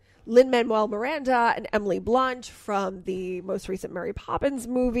Lin-Manuel Miranda and Emily Blunt from the most recent Mary Poppins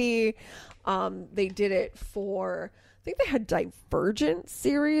movie. They did it for... I think they had Divergent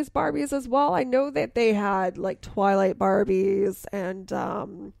series Barbies as well. I know that they had like Twilight Barbies and...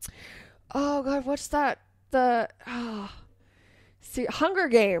 oh, God, what's that? Hunger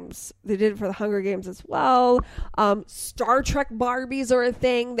Games. They did it for the Hunger Games as well. Star Trek Barbies are a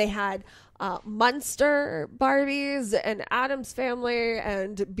thing. They had Munster Barbies and Addams Family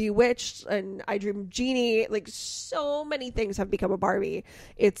and Bewitched and I Dream of Jeannie. Like, so many things have become a Barbie.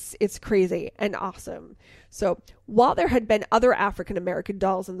 It's crazy and awesome. So while there had been other African American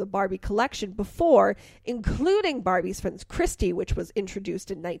dolls in the Barbie collection before, including Barbie's friend Christy, which was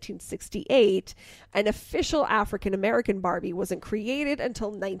introduced in 1968, an official African American Barbie wasn't created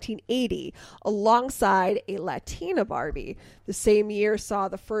until 1980, alongside a Latina Barbie. The same year saw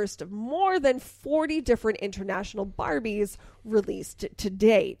the first of more than 40 different international Barbies released to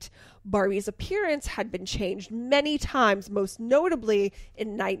date. Barbie's appearance had been changed many times, most notably in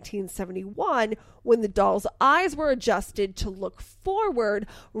 1971, when the doll's eyes were adjusted to look forward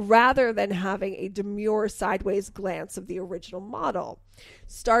rather than having a demure sideways glance of the original model.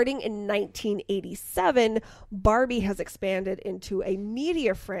 Starting in 1987, Barbie has expanded into a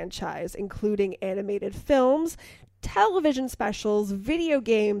media franchise, including animated films, television specials, video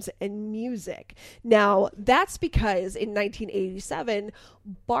games, and music. Now, that's because in 1987,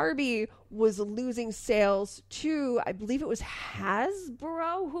 Barbie was losing sales to, I believe it was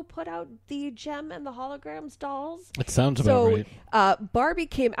Hasbro who put out the Gem and the Holograms dolls. It sounds about right. Barbie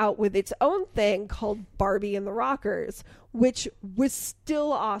came out with its own thing called Barbie and the Rockers, which was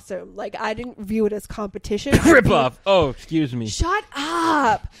still awesome. Like, I didn't view it as competition. Rip off. Oh, excuse me. Shut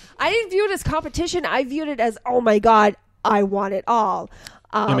up. I didn't view it as competition. I viewed it as, oh my God, I want it all.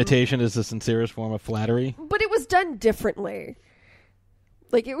 Imitation is the sincerest form of flattery. But it was done differently.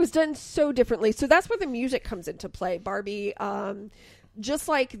 Like, it was done so differently. So that's where the music comes into play. Barbie, just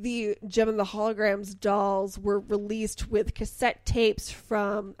like the Gem and the Holograms dolls were released with cassette tapes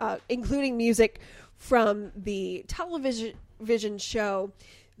from, including music from the television show,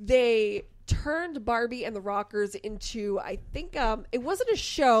 they turned Barbie and the Rockers into, I think, it wasn't a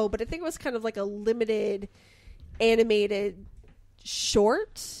show, but I think it was kind of like a limited animated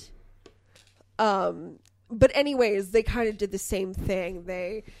short. But anyways, they kind of did the same thing.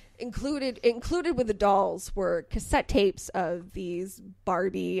 They included with the dolls were cassette tapes of these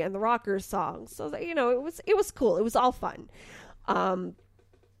Barbie and the Rockers songs. So that, it was cool. It was all fun.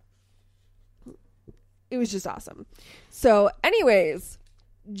 It was just awesome. So anyways,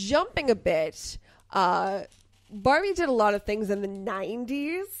 jumping a bit, Barbie did a lot of things in the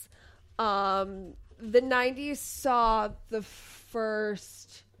 90s. The 90s saw the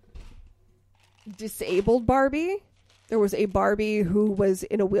first disabled Barbie. There was a Barbie who was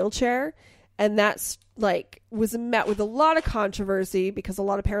in a wheelchair, and that's was met with a lot of controversy because a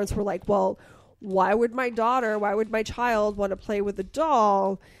lot of parents were like, well, why would my child want to play with a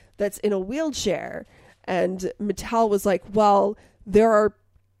doll that's in a wheelchair? And Mattel was like, well, there are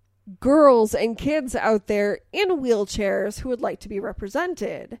girls and kids out there in wheelchairs who would like to be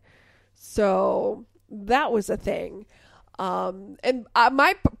represented. So that was a thing. And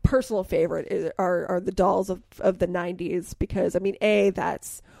my personal favorite are the dolls of the 90s because, I mean,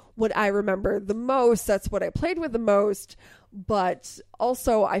 that's what I remember the most. That's what I played with the most. But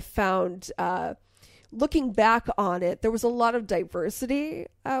also I found, looking back on it, there was a lot of diversity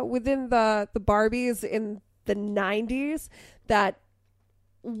within the Barbies in the 90s that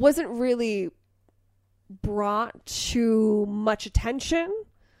wasn't really brought to much attention.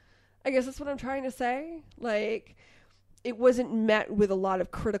 I guess that's what I'm trying to say. Like, it wasn't met with a lot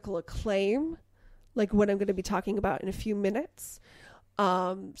of critical acclaim, like what I'm going to be talking about in a few minutes.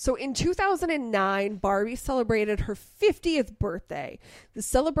 So in 2009, Barbie celebrated her 50th birthday. The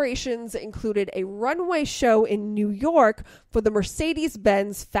celebrations included a runway show in New York for the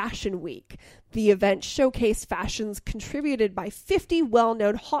Mercedes-Benz Fashion Week. The event showcased fashions contributed by 50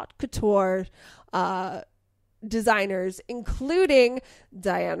 well-known haute couture designers, including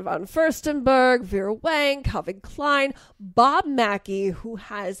Diane von Furstenberg, Vera Wang, Calvin Klein, Bob Mackie, who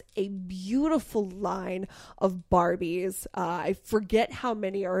has a beautiful line of Barbies. I forget how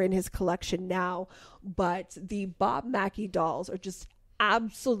many are in his collection now, but the Bob Mackie dolls are just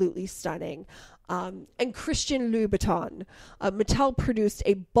absolutely stunning. And Christian Louboutin. Mattel produced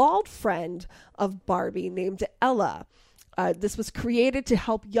a bald friend of Barbie named Ella. This was created to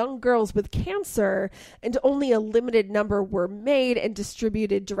help young girls with cancer, and only a limited number were made and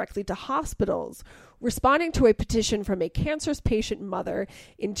distributed directly to hospitals. Responding to a petition from a cancer patient mother,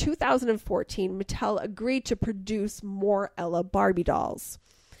 in 2014, Mattel agreed to produce more Ella Barbie dolls.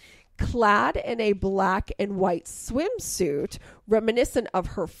 Clad in a black and white swimsuit, reminiscent of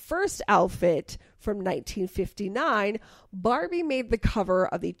her first outfit from 1959, Barbie made the cover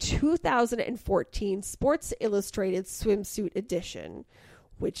of the 2014 Sports Illustrated swimsuit edition,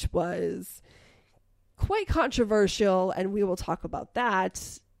 which was quite controversial, and we will talk about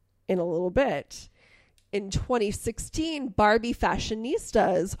that in a little bit. In 2016, Barbie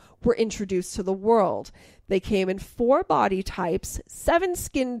fashionistas were introduced to the world. They came in 4 body types, 7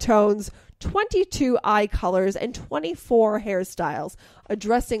 skin tones, 22 eye colors, and 24 hairstyles,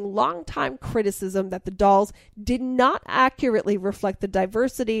 addressing longtime criticism that the dolls did not accurately reflect the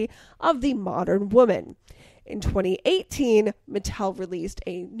diversity of the modern woman. In 2018, Mattel released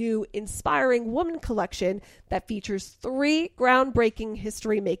a new Inspiring Woman collection that features 3 groundbreaking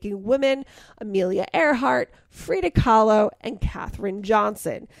history-making women, Amelia Earhart, Frida Kahlo, and Katherine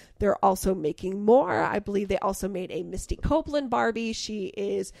Johnson. They're also making more. I believe they also made a Misty Copeland Barbie. She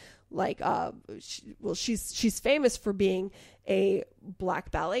is like, she's famous for being a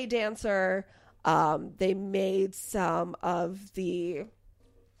black ballet dancer. They made some of the...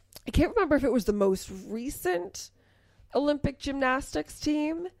 I can't remember if it was the most recent Olympic gymnastics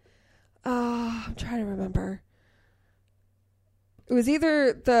team. I'm trying to remember. It was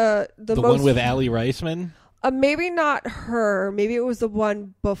either the most, one with Allie Reisman. Maybe not her. Maybe it was the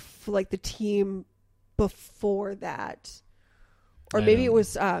one like the team before that, or maybe it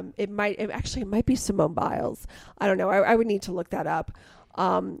was. It might be Simone Biles. I don't know. I would need to look that up.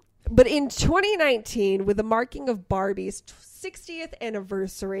 But in 2019, with the marking of Barbie's 60th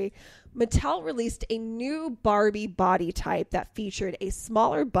anniversary, Mattel released a new Barbie body type that featured a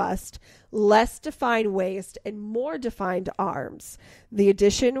smaller bust, less defined waist, and more defined arms. The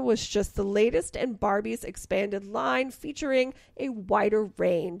addition was just the latest in Barbie's expanded line, featuring a wider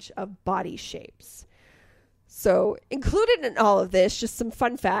range of body shapes. So, included in all of this, just some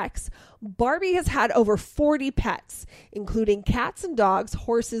fun facts. Barbie has had over 40 pets, including cats and dogs,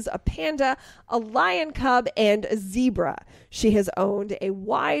 horses, a panda, a lion cub, and a zebra. She has owned a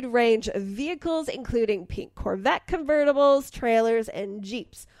wide range of vehicles, including pink Corvette convertibles, trailers, and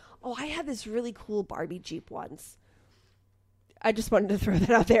Jeeps. Oh, I had this really cool Barbie Jeep once. I just wanted to throw that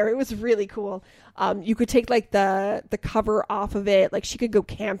out there. It was really cool. You could take like the cover off of it. Like she could go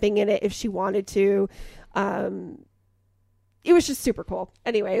camping in it if she wanted to. It was just super cool.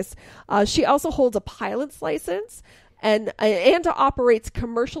 Anyways, she also holds a pilot's license and operates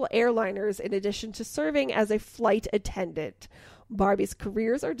commercial airliners in addition to serving as a flight attendant. Barbie's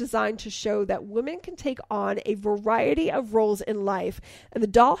careers are designed to show that women can take on a variety of roles in life, and the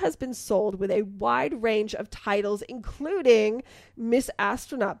doll has been sold with a wide range of titles, including Miss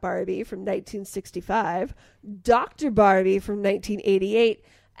Astronaut Barbie from 1965, Dr. Barbie from 1988,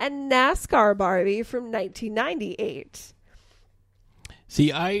 and NASCAR Barbie from 1998.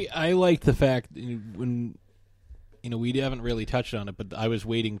 See, I like the fact when, we haven't really touched on it, but I was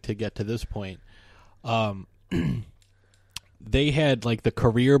waiting to get to this point. They had like the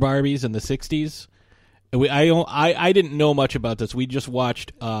career Barbies in the 60s. I didn't know much about this. We just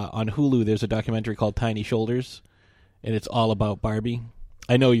watched on Hulu. There's a documentary called Tiny Shoulders, and it's all about Barbie.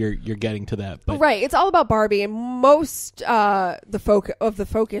 I know you're getting to that, but right, it's all about Barbie, and most the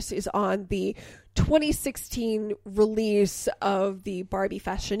focus is on the 2016 release of the Barbie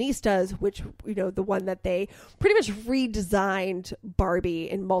Fashionistas, which the one that they pretty much redesigned Barbie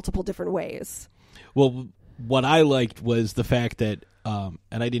in multiple different ways. Well, what I liked was the fact that, and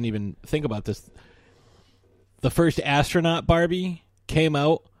I didn't even think about this, the first astronaut Barbie came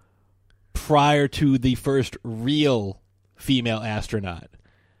out prior to the first real female astronaut.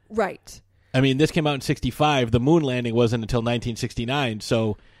 Right. I mean, this came out in 65. The moon landing wasn't until 1969,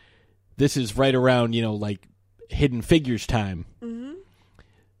 so this is right around, like Hidden Figures time. Mm-hmm.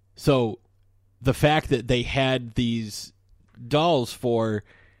 So the fact that they had these dolls for...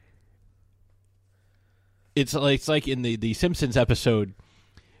 It's like in the Simpsons episode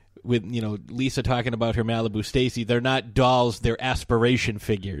with, Lisa talking about her Malibu Stacy. They're not dolls, they're aspiration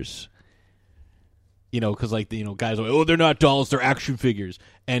figures. Because guys are like, oh, they're not dolls, they're action figures.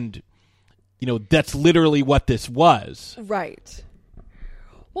 And, that's literally what this was. Right.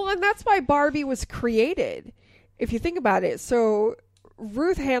 Well, and that's why Barbie was created, if you think about it. So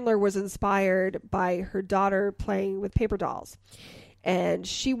Ruth Handler was inspired by her daughter playing with paper dolls. And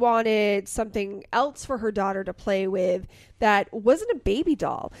she wanted something else for her daughter to play with that wasn't a baby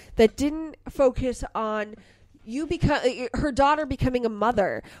doll, that didn't focus on her daughter becoming a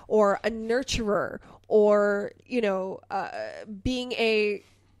mother or a nurturer or, being a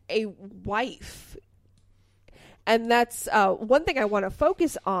wife. And that's one thing I want to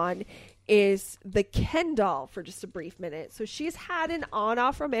focus on is the Ken doll for just a brief minute. So she's had an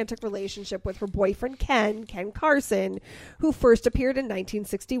on-off romantic relationship with her boyfriend Ken Carson, who first appeared in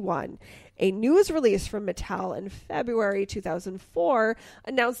 1961. A news release from Mattel in February 2004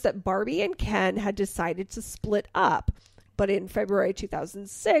 announced that Barbie and Ken had decided to split up. But in February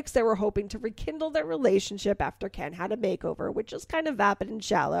 2006, they were hoping to rekindle their relationship after Ken had a makeover, which is kind of vapid and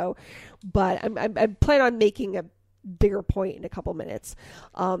shallow. But I plan on making a bigger point in a couple minutes.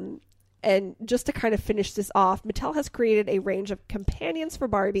 And just to kind of finish this off, Mattel has created a range of companions for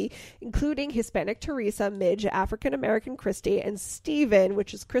Barbie, including Hispanic Teresa, Midge, African American Christy, and Steven,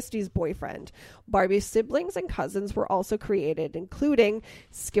 which is Christy's boyfriend. Barbie's siblings and cousins were also created, including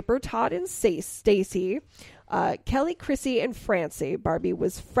Skipper Todd and Stacy, Kelly, Chrissy, and Francie. Barbie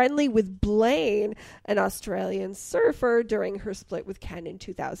was friendly with Blaine, an Australian surfer, during her split with Ken in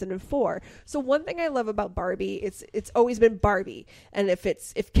 2004. So one thing I love about Barbie, it's always been Barbie. And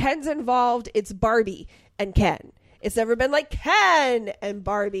if Ken's involved, it's Barbie and Ken. It's never been like Ken and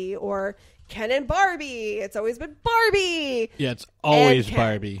Barbie or Ken and Barbie. It's always been Barbie. Yeah, it's always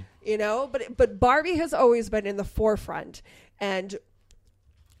Barbie. You know, but Barbie has always been in the forefront. And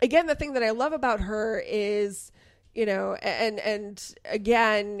again, the thing that I love about her is, you know, and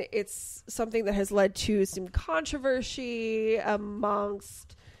again, it's something that has led to some controversy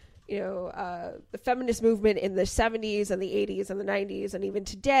amongst, you know, the feminist movement in the 70s and the 80s and the 90s and even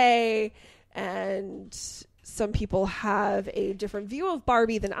today. And some people have a different view of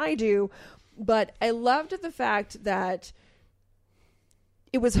Barbie than I do. But I loved the fact that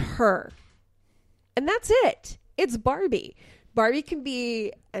it was her. And that's it. It's Barbie. Barbie can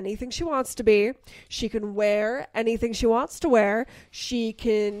be anything she wants to be. She can wear anything she wants to wear. She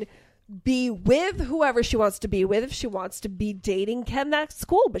can be with whoever she wants to be with. If she wants to be dating Ken, that's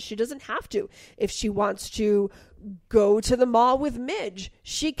cool, but she doesn't have to. If she wants to go to the mall with Midge,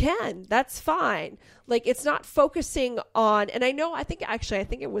 she can. That's fine. Like, it's not focusing on, and I think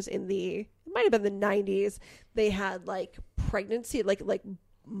it was it might have been the 90s. They had like pregnancy, like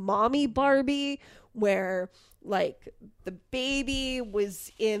mommy Barbie, where like the baby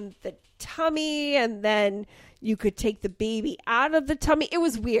was in the tummy and then you could take the baby out of the tummy. It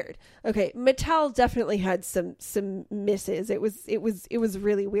was weird. Okay, Mattel definitely had some misses. It was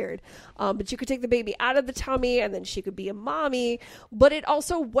really weird. But you could take the baby out of the tummy and then she could be a mommy, but it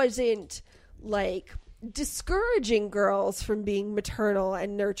also wasn't like discouraging girls from being maternal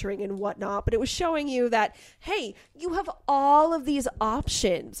and nurturing and whatnot, but it was showing you that, hey, you have all of these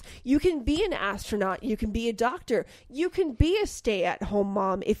options. You can be an astronaut, you can be a doctor, you can be a stay-at-home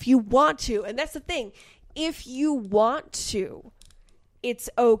mom if you want to. And that's the thing, if you want to, it's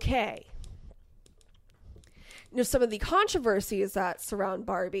okay. You know, some of the controversies that surround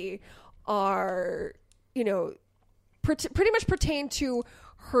Barbie are, you know, pretty much pertain to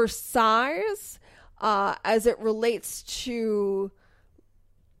her size, as it relates to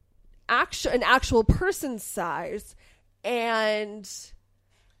an actual person's size, and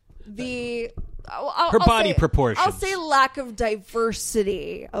her body proportions. I'll say lack of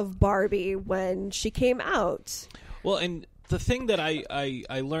diversity of Barbie when she came out. Well, and the thing that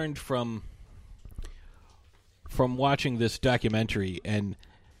I learned from watching this documentary, and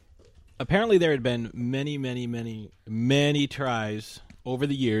apparently there had been many tries over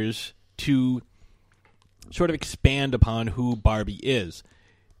the years to sort of expand upon who Barbie is,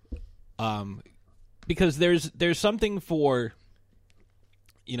 because there's something for,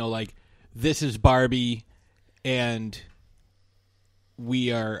 you know, like, this is Barbie and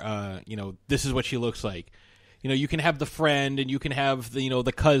we are, you know, this is what she looks like. You know, you can have the friend and you can have the, you know,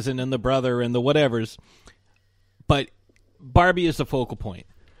 the cousin and the brother and the whatevers, but Barbie is the focal point.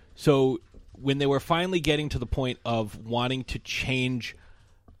 So when they were finally getting to the point of wanting to change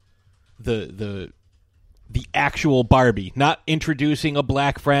the actual Barbie, not introducing a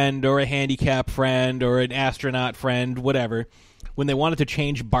black friend or a handicapped friend or an astronaut friend, whatever, when they wanted to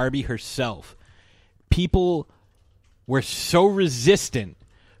change Barbie herself, people were so resistant,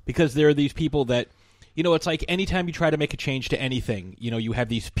 because there are these people that, you know, it's like anytime you try to make a change to anything, you know, you have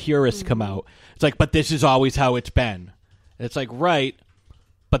these purists come out. It's like, but this is always how it's been. And it's like, right,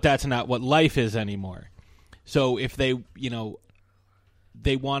 but that's not what life is anymore. So if they, you know,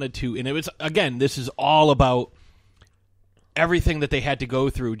 they wanted to, and it was, again, this is all about everything that they had to go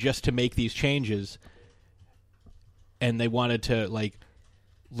through just to make these changes, and they wanted to, like,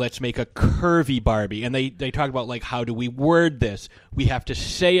 let's make a curvy Barbie, and they talk about, like, how do we word this? We have to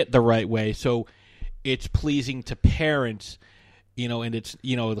say it the right way so it's pleasing to parents, you know, and it's,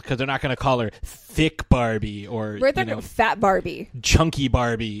 you know, because they're not going to call her thick Barbie or, right, they're fat Barbie, chunky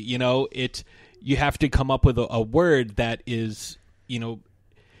Barbie, you know, you have to come up with a word that is, you know,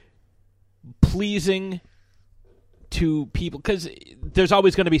 pleasing to people, because there's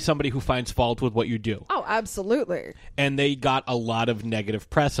always going to be somebody who finds fault with what you do. Oh, absolutely. And they got a lot of negative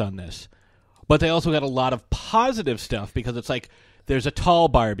press on this, but they also got a lot of positive stuff, because it's like there's a tall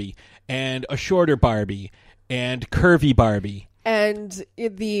Barbie and a shorter Barbie and curvy Barbie. And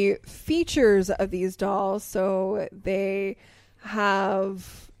the features of these dolls, so they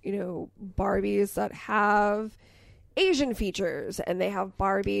have, you know, Barbies that have Asian features, and they have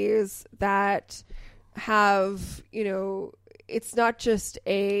Barbies that have, you know, it's not just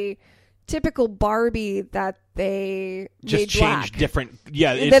a typical Barbie that they just made changed black. different.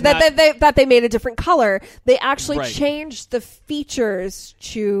 Yeah, that they made a different color. They actually Right. changed the features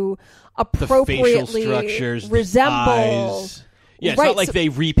to the appropriately facial structures, resemble. the eyes. Yeah, it's Right, not like so- they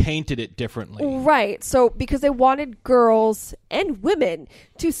repainted it differently. Right. So because they wanted girls and women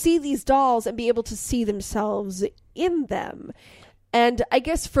to see these dolls and be able to see themselves in them. And I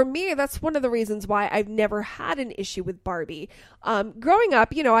guess for me, that's one of the reasons why I've never had an issue with Barbie. Growing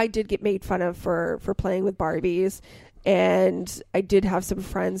up, I did get made fun of for playing with Barbies. And I did have some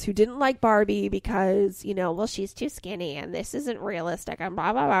friends who didn't like Barbie because, well, she's too skinny and this isn't realistic and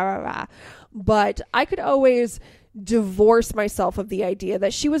blah, blah, blah, blah, blah. But I could always divorce myself of the idea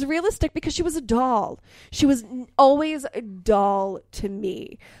that she was realistic because she was a doll. She was always a doll to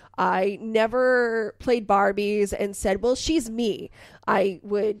me. I never played Barbies and said, well, she's me. I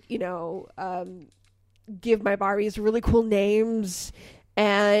would, give my Barbies really cool names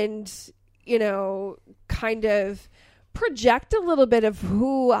and, kind of project a little bit of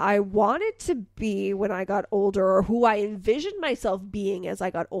who I wanted to be when I got older or who I envisioned myself being as I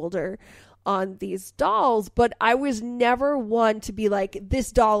got older on these dolls. But I was never one to be like,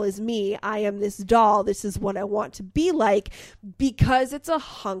 this doll is me. I am this doll. This is what I want to be like, because it's a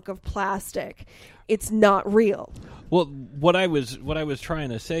hunk of plastic. It's not real. Well, what I was trying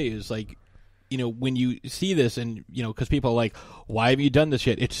to say is like, when you see this and, because people are like, why have you done this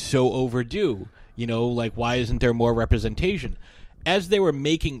yet? It's so overdue. Like, why isn't there more representation? As they were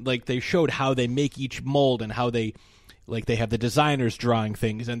making, like, they showed how they make each mold and how they have the designers drawing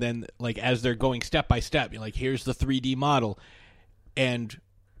things. And then, like, as they're going step by step, like, here's the 3D model. And,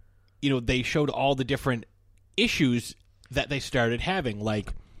 they showed all the different issues that they started having.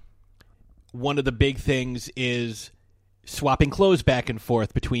 Like, one of the big things is swapping clothes back and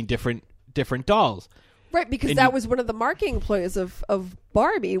forth between different dolls. Right, because that was one of the marketing ploys of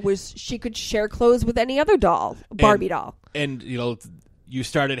Barbie, was she could share clothes with any other doll, Barbie doll. And, you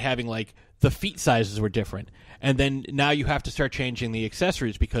started having, like, the feet sizes were different. And then now you have to start changing the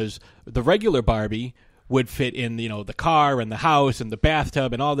accessories because the regular Barbie would fit in, the car and the house and the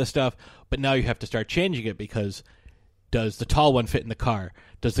bathtub and all this stuff. But now you have to start changing it because does the tall one fit in the car?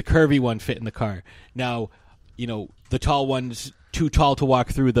 Does the curvy one fit in the car? Now, the tall one's too tall to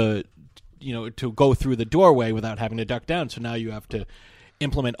walk through to go through the doorway without having to duck down. So now you have to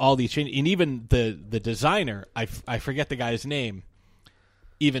implement all these changes. And even the designer, I forget the guy's name,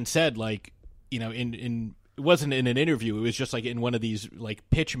 even said, like, in it wasn't in an interview. It was just like in one of these like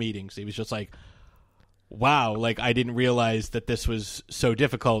pitch meetings. He was just like, wow, like I didn't realize that this was so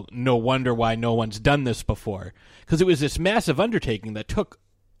difficult. No wonder why no one's done this before. Because it was this massive undertaking that took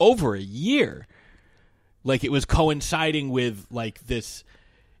over a year. Like it was coinciding with like this,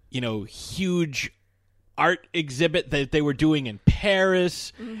 huge art exhibit that they were doing in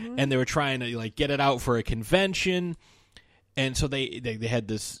Paris, and they were trying to like get it out for a convention. And so they had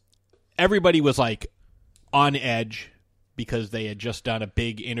this, everybody was like on edge because they had just done a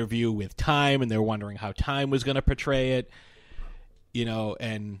big interview with Time and they were wondering how Time was going to portray it,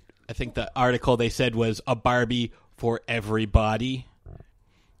 and I think the article they said was a Barbie for everybody,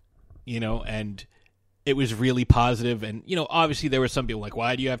 and it was really positive. And, obviously there were some people like,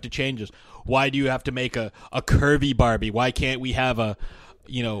 why do you have to change this? Why do you have to make a curvy Barbie? Why can't we have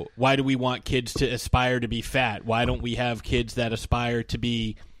why do we want kids to aspire to be fat? Why don't we have kids that aspire to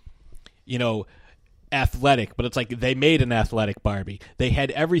be, athletic? But it's like they made an athletic Barbie. They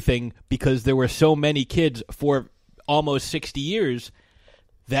had everything because there were so many kids for almost 60 years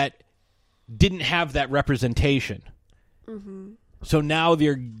that didn't have that representation. Mm-hmm. So now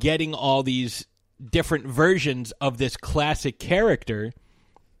they're getting all these different versions of this classic character,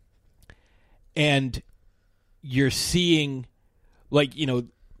 and you're seeing, like,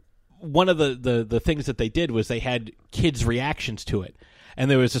 one of the things that they did was they had kids' reactions to it. And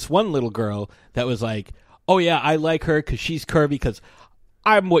there was this one little girl that was like, oh, yeah, I like her because she's curvy because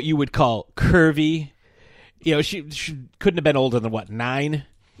I'm what you would call curvy. She couldn't have been older than, 9?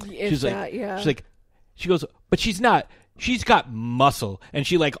 She's like, yeah. She's like, she goes, but she's not. She's got muscle. And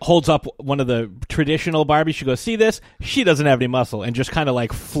she, like, holds up one of the traditional Barbies. She goes, see this? She doesn't have any muscle. And just kind of,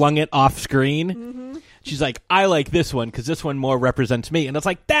 like, flung it off screen. Mm-hmm. She's like, I like this one because this one more represents me. And it's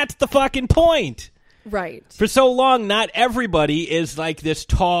like, that's the fucking point. Right. For so long, not everybody is like this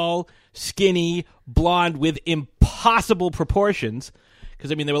tall, skinny, blonde with impossible proportions.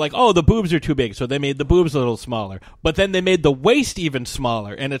 Because, they were like, oh, the boobs are too big, so they made the boobs a little smaller. But then they made the waist even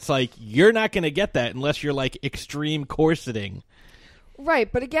smaller. And it's like, you're not going to get that unless you're, like, extreme corseting.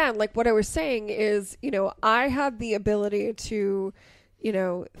 Right. But again, like what I was saying is, I had the ability to,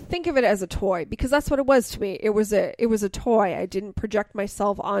 think of it as a toy, because that's what it was to me. It was a toy. I didn't project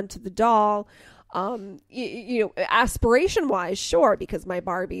myself onto the doll. aspiration wise, sure, because my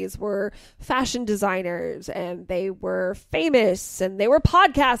Barbies were fashion designers and they were famous and they were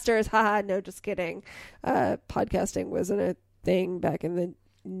podcasters. Haha, no, just kidding. Podcasting wasn't a thing back in the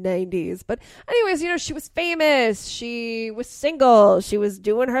 90s. But anyways, she was famous. She was single. She was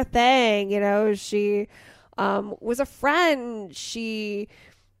doing her thing. She was a friend. She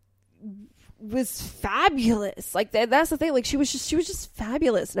was fabulous. Like that's the thing. Like she was just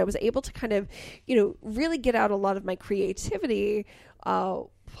fabulous, and I was able to kind of really get out a lot of my creativity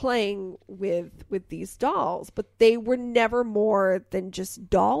playing with these dolls. But they were never more than just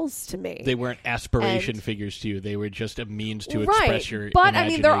dolls to me. They weren't aspiration figures to you. They were just a means to express your but imagination. I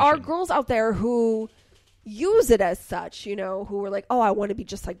mean, there are girls out there who use it as such, who were like, oh, I want to be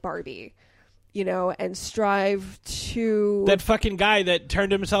just like Barbie, and strive to... That fucking guy that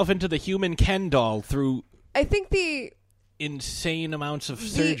turned himself into the human Ken doll through... I think the... insane amounts of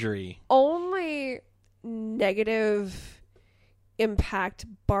surgery. Only negative impact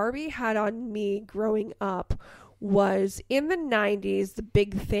Barbie had on me growing up was in the 90s, the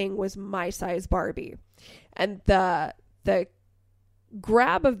big thing was My Size Barbie. And the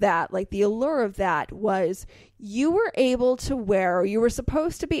grab of that, like the allure of that, was you were able to wear, or you were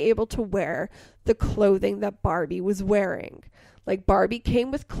supposed to be able to wear the clothing that Barbie was wearing. Like Barbie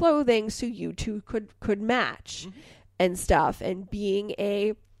came with clothing so you two could match and stuff. And being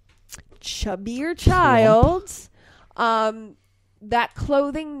a chubbier child, that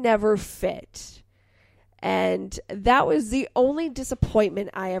clothing never fit. And that was the only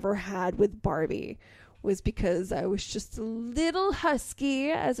disappointment I ever had with Barbie, was because I was just a little husky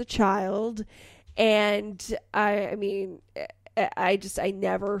as a child, and I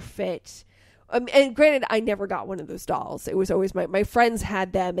never fit. And granted, I never got one of those dolls. It was always my friends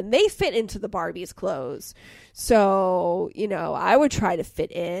had them, and they fit into the Barbie's clothes. So, I would try to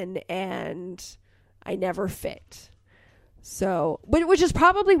fit in, and I never fit. So, which is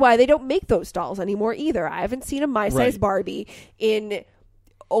probably why they don't make those dolls anymore either. I haven't seen a My Size Barbie in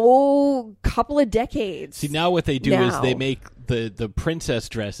couple of decades. See, now what they do is they make the princess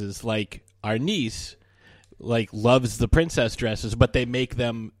dresses. Like our niece loves the princess dresses, but they make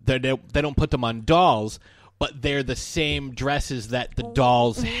them, they don't put them on dolls, but they're the same dresses that the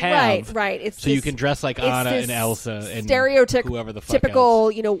dolls have. Right. It's so you can dress like Anna and Elsa and whoever the fuck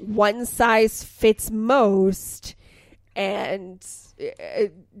typical else. One size fits most, and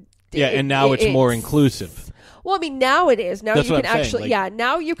and now it's more inclusive. Well, I mean, now it is. Now That's you what can I'm actually, saying.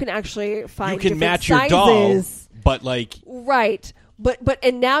 now you can actually find you can different match sizes. your doll, but right. But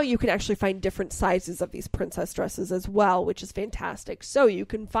now you can actually find different sizes of these princess dresses as well, which is fantastic. So you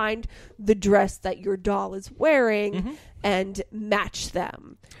can find the dress that your doll is wearing and match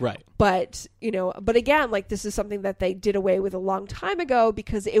them. Right. But, but again, this is something that they did away with a long time ago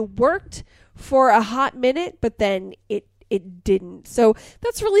because it worked for a hot minute, but then it didn't. So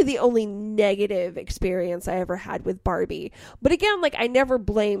that's really the only negative experience I ever had with Barbie. But again, I never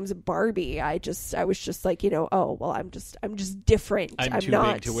blamed Barbie. I was just like, oh, well, I'm just different. I'm too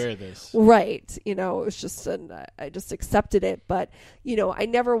not big to wear this. Right. It was just, I just accepted it. But, I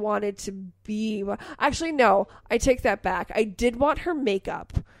never wanted to be, actually, no, I take that back. I did want her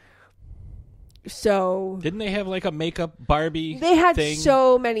makeup. So didn't they have a makeup Barbie They had thing?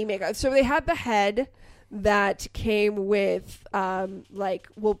 So many makeup. So they had the head that came with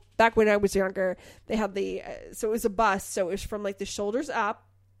back when I was younger, they had so it was a bust, so it was from the shoulders up,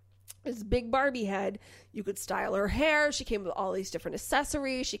 this big Barbie head. You could style her hair. She came with all these different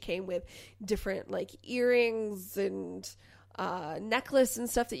accessories. She came with different earrings and necklace and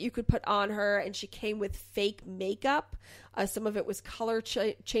stuff that you could put on her, and she came with fake makeup. Some of it was color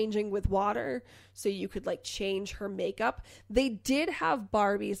changing with water, so you could change her makeup. They did have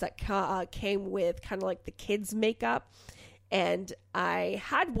Barbies that came with kind of the kids' makeup, and I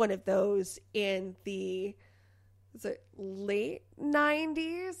had one of those in the late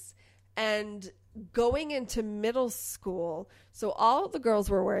 90s, and going into middle school, so all of the girls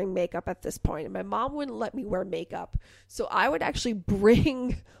were wearing makeup at this point, and my mom wouldn't let me wear makeup, so I would actually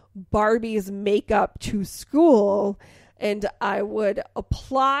bring Barbie's makeup to school, and I would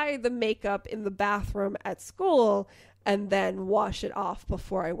apply the makeup in the bathroom at school and then wash it off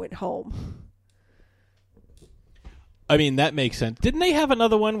before I went home. I mean, that makes sense. Didn't they have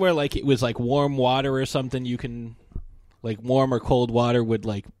another one where it was warm water or something? You can warm or cold water would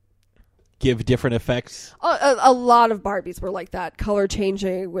give different effects. A lot of Barbies were like that, color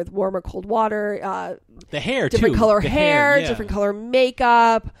changing with warm or cold water. The hair different too. Color the hair, yeah. different color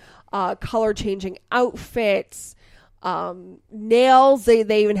makeup, color changing outfits, nails.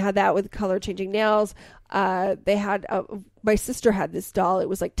 They even had that with color changing nails. they had my sister had this doll. It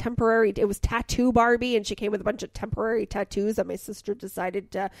was like temporary. It was Tattoo Barbie, and she came with a bunch of temporary tattoos that my sister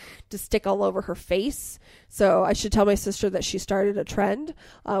decided to stick all over her face. So I should tell my sister that she started a trend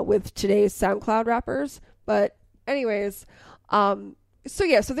with today's SoundCloud rappers. But anyways, so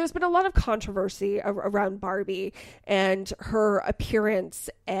there's been a lot of controversy around Barbie and her appearance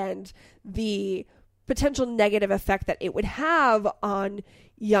and the potential negative effect that it would have on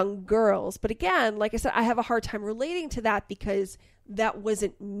young girls. But again, like I said, I have a hard time relating to that because that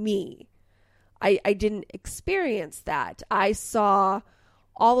wasn't me. I didn't experience that. I saw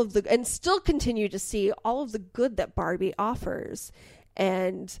all of the, and still continue to see all of the good that Barbie offers.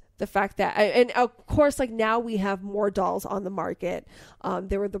 And the fact that, and of course, like now we have more dolls on the market.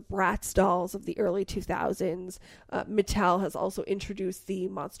 There were the Bratz dolls of the early 2000s. Mattel has also introduced the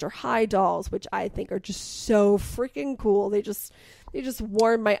Monster High dolls, which I think are just so freaking cool. They just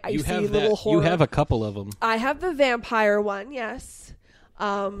warm my icy little horror. You have a couple of them. I have the vampire one, yes.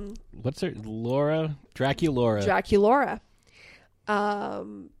 What's her? Laura? Draculaura.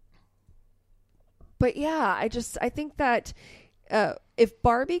 But yeah, I think that if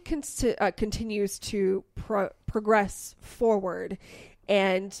Barbie continues to progress forward,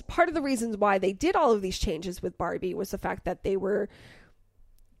 and part of the reasons why they did all of these changes with Barbie was the fact that they were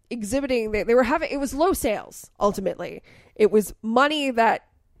exhibiting, they were having, it was low sales, ultimately. It was money that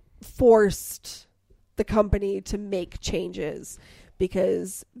forced the company to make changes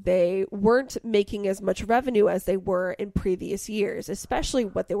because they weren't making as much revenue as they were in previous years, especially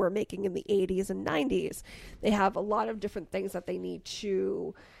what they were making in the 80s and 90s. They have a lot of different things that they need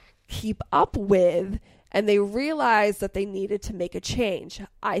to keep up with, and they realized that they needed to make a change.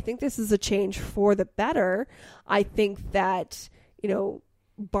 I think this is a change for the better. I think that,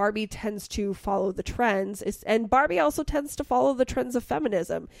 Barbie tends to follow the trends, and Barbie also tends to follow the trends of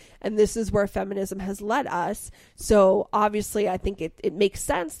feminism, and this is where feminism has led us. So obviously I think it makes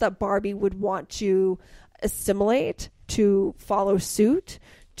sense that Barbie would want to assimilate, to follow suit,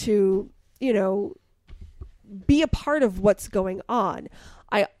 to be a part of what's going on.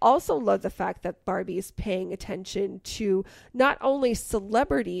 I also love the fact that Barbie is paying attention to not only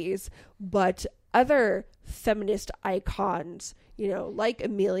celebrities but other feminist icons, like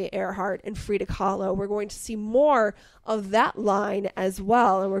Amelia Earhart and Frida Kahlo. We're going to see more of that line as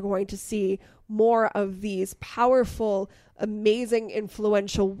well, and we're going to see more of these powerful, amazing,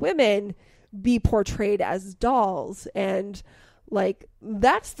 influential women be portrayed as dolls. And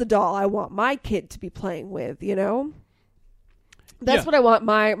that's the doll I want my kid to be playing with, That's what I want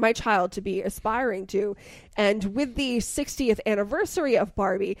my child to be aspiring to. And with the 60th anniversary of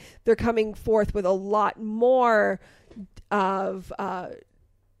Barbie, they're coming forth with a lot more of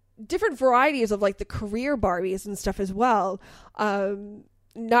different varieties of the career Barbies and stuff as well.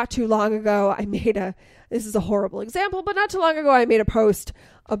 Not too long ago, this is a horrible example, but not too long ago I made a post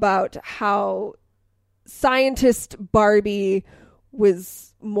about how scientist Barbie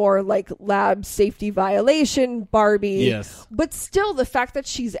was more like lab safety violation Barbie. Yes. But still, the fact that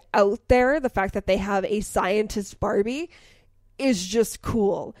she's out there, the fact that they have a scientist Barbie is just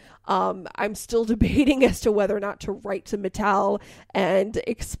cool. I'm still debating as to whether or not to write to Mattel and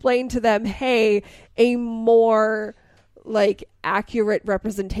explain to them, hey, a more accurate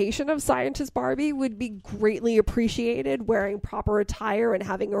representation of scientist Barbie would be greatly appreciated, wearing proper attire and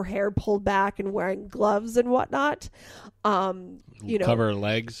having her hair pulled back and wearing gloves and whatnot. Cover her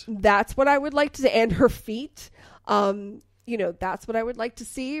legs. That's what I would like to, and her feet. That's what I would like to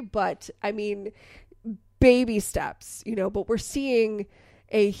see. But I mean, baby steps, but we're seeing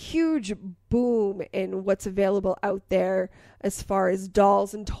a huge boom in what's available out there as far as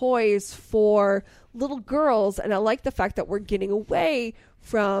dolls and toys for little girls. And I like the fact that we're getting away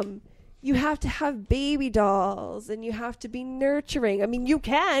from, you have to have baby dolls and you have to be nurturing. I mean, you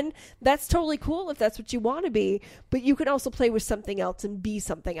can. That's totally cool if that's what you want to be. But you can also play with something else and be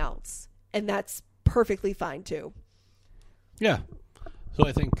something else. And that's perfectly fine too. Yeah. So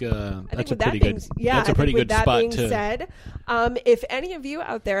I think that's a pretty good. Yeah, that's a pretty good spot too. That being said, if any of you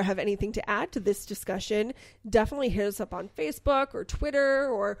out there have anything to add to this discussion, definitely hit us up on Facebook or Twitter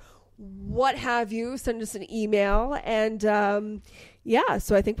or what have you. Send us an email, and so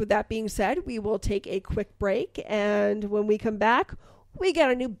I think with that being said, we will take a quick break, and when we come back, we got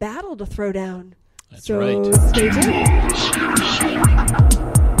a new battle to throw down. That's so right. Stay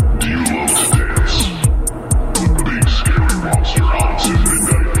Monster Hunts in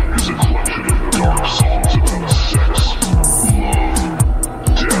Midnight is a collection of dark songs about sex, love,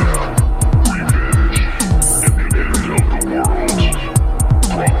 death, revenge, and the end of the world.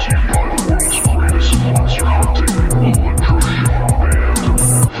 Brought to you by the world's greatest monster hunting electroshock band,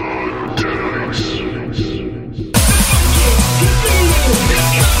 the Deadites.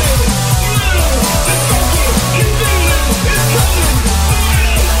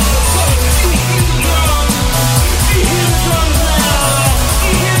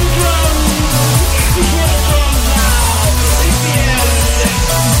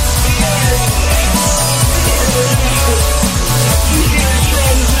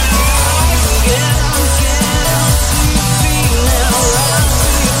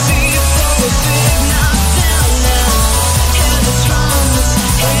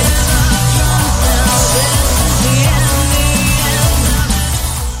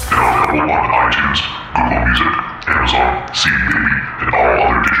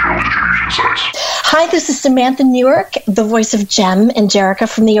 this is Samantha Newark, the voice of Jem and Jerrica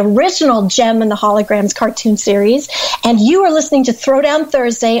from the original Jem and the Holograms cartoon series, and you are listening to Throwdown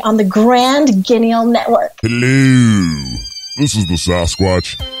Thursday on the Grand Guineal Network. Hello, this is the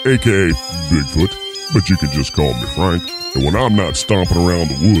Sasquatch, aka Bigfoot, but you can just call me Frank. And when I'm not stomping around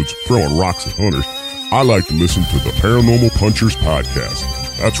the woods throwing rocks at hunters, I like to listen to the Paranormal Punchers podcast.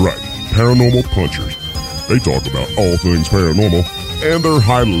 That's right, Paranormal Punchers. They talk about all things paranormal, and they're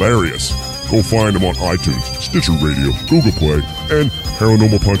hilarious. Go find them on iTunes, Stitcher Radio, Google Play, and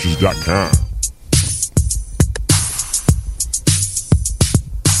ParanormalPunchers.com.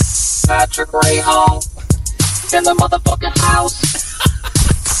 Patrick Rahal in the motherfucking house.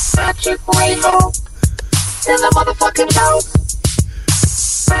 Patrick Rahal in the motherfucking house.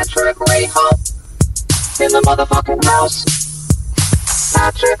 Patrick Rahal in the motherfucking house.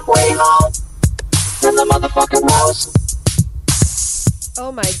 Patrick Rahal in the motherfucking house. Oh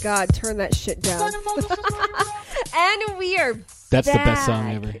my God, turn that shit down. And we are That's back. the best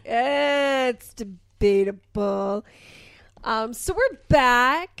song ever. It's debatable. So we're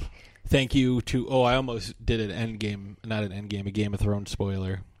back. Thank you to... Oh, I almost did an Endgame... Not an Endgame, a Game of Thrones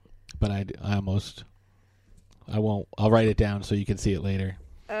spoiler. But I almost... I won't... I'll write it down so you can see it later.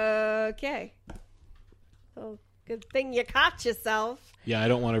 Okay. Oh, good thing you caught yourself. Yeah, I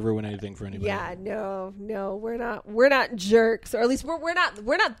don't want to ruin anything for anybody. Yeah, no, we're not jerks, or at least we're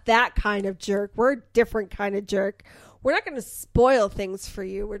not that kind of jerk. We're a different kind of jerk. We're not going to spoil things for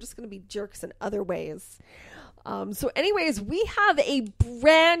you. We're just going to be jerks in other ways. So anyways, we have a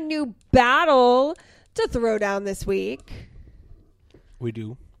brand new battle to throw down this week. We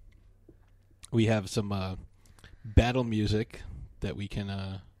do. We have some battle music that we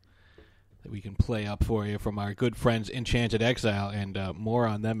can play up for you from our good friends Enchanted Exile, and more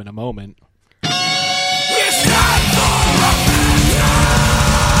on them in a moment.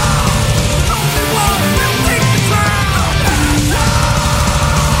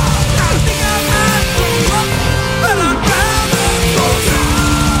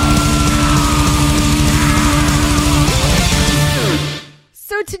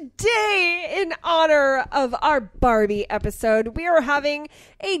 So today, in honor of our Barbie episode, we are having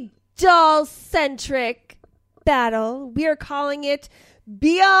a doll-centric battle. We are calling it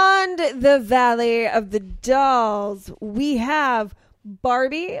Beyond the Valley of the Dolls. We have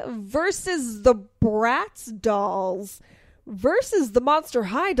Barbie versus the Bratz dolls versus the Monster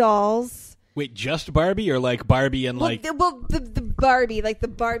High dolls. Wait, just Barbie, or like Barbie and like... The Barbie, like the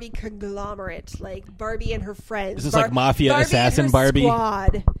Barbie conglomerate, like Barbie and her friends. Is this like Mafia Barbie Assassin and her Barbie?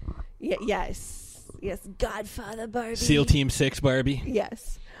 Squad. Yes, Godfather Barbie. SEAL Team 6 Barbie?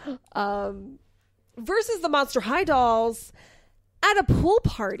 Yes. Versus the Monster High dolls at a pool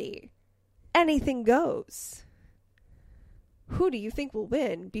party. Anything goes. Who do you think will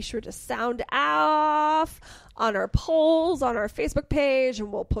win? Be sure to sound off on our polls on our Facebook page,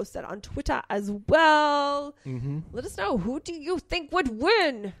 and we'll post that on Twitter as well. Mm-hmm. Let us know, who do you think would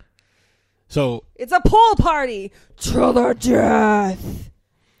win? So it's a pool party to the death.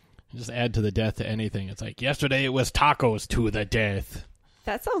 Just add to the death to anything. It's like, yesterday it was tacos to the death.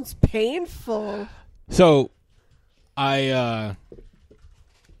 That sounds painful. So I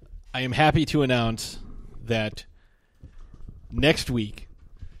am happy to announce that next week,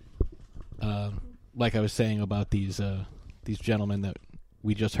 like I was saying about these gentlemen that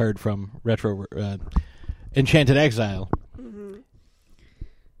we just heard from Retro Enchanted Exile,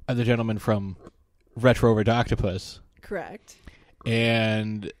 are the gentlemen from Retro Red Octopus. Correct.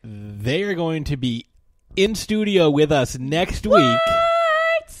 And they are going to be in studio with us next week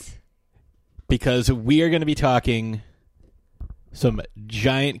because we are going to be talking some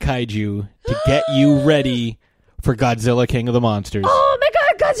giant kaiju to get you ready for Godzilla King of the Monsters. Oh my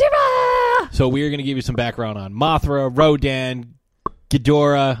God, Godzilla! So we are going to give you some background on Mothra, Rodan,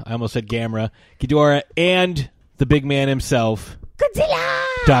 Ghidorah, I almost said Gamera, Ghidorah, and the big man himself, Godzilla!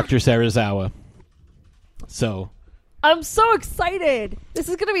 Dr. Serizawa. So I'm so excited. This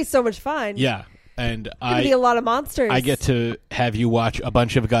is going to be so much fun. yeah, and It's going to be a lot of monsters. I get to have you watch a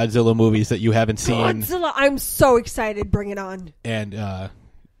bunch of Godzilla movies that you haven't seen. Godzilla, I'm so excited. Bring it on. And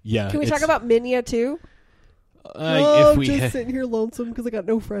yeah. Can we talk about Minya too? If we just sitting here lonesome because I got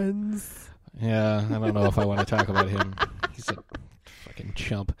no friends. Yeah, I don't know if I want to talk about him. He's a fucking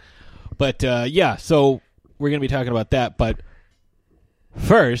chump. But yeah, so we're going to be talking about that. But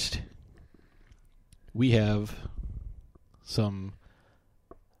first, we have some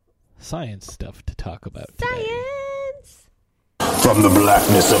science stuff to talk about today. Science! From the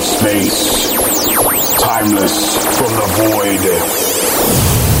blackness of space, timeless from the void,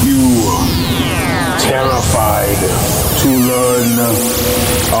 you terrified to learn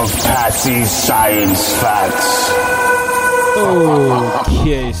of Patsy's science facts.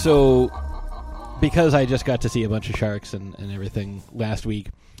 Okay, so because I just got to see a bunch of sharks and everything last week,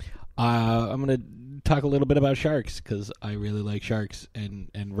 I'm going to talk a little bit about sharks because I really like sharks and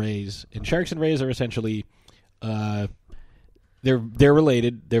rays. And sharks and rays are essentially they're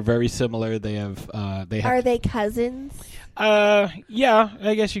related. They're very similar. They have Are they cousins? Yeah,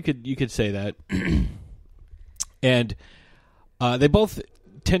 I guess you could say that. And they both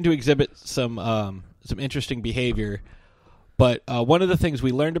tend to exhibit some interesting behavior. But one of the things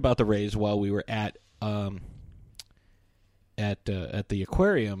we learned about the rays while we were at the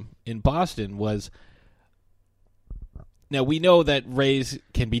aquarium in Boston was, now we know that rays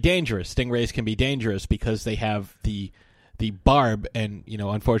can be dangerous. Stingrays can be dangerous because they have the barb, and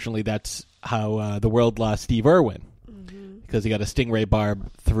unfortunately that's how the world lost Steve Irwin, because he got a stingray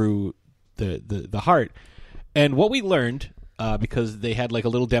barb through the heart. And what we learned, because they had like a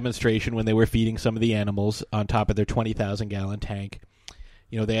little demonstration when they were feeding some of the animals on top of their 20,000-gallon tank.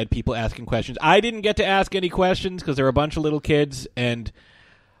 They had people asking questions. I didn't get to ask any questions because there were a bunch of little kids, and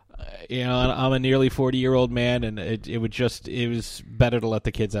I'm a nearly 40-year-old man, and it was better to let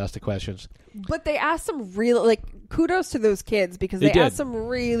the kids ask the questions. But they asked some really, kudos to those kids because they asked some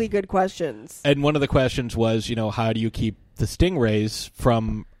really good questions. And one of the questions was, how do you keep the stingrays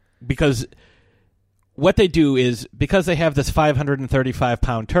from, because what they do is, because they have this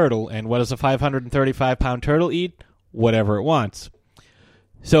 535-pound turtle, and what does a 535-pound turtle eat? Whatever it wants.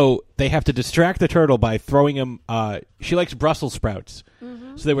 So they have to distract the turtle by throwing him. She likes Brussels sprouts.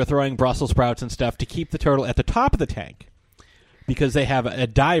 Mm-hmm. So they were throwing Brussels sprouts and stuff to keep the turtle at the top of the tank, because they have a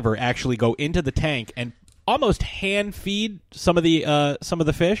diver actually go into the tank and almost hand feed some of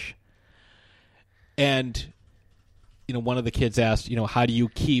the fish. And one of the kids asked, how do you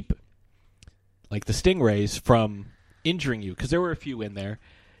keep the stingrays from injuring you? Because there were a few in there.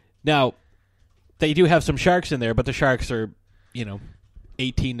 Now, they do have some sharks in there, but the sharks are,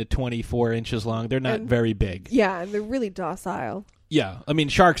 18 to 24 inches long. They're not very big. Yeah, and they're really docile. Yeah, I mean,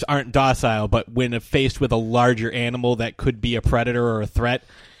 sharks aren't docile, but when faced with a larger animal that could be a predator or a threat,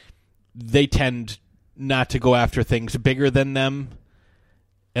 they tend not to go after things bigger than them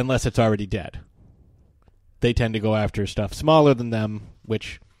unless it's already dead. They tend to go after stuff smaller than them,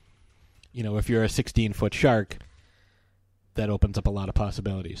 which, if you're a 16-foot shark, that opens up a lot of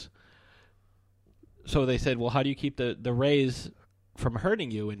possibilities. So they said, well, how do you keep the rays from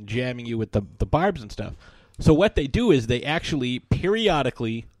hurting you and jamming you with the barbs and stuff? So what they do is they actually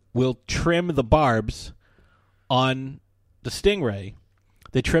periodically will trim the barbs on the stingray.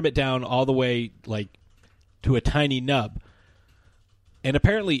 They trim it down all the way to a tiny nub. And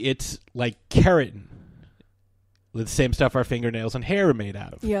apparently it's like keratin, the same stuff our fingernails and hair are made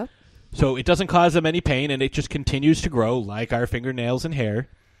out of. Yeah. So it doesn't cause them any pain, and it just continues to grow like our fingernails and hair.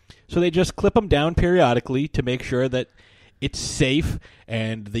 So they just clip them down periodically to make sure that it's safe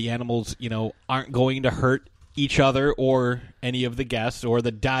and the animals, aren't going to hurt each other or any of the guests or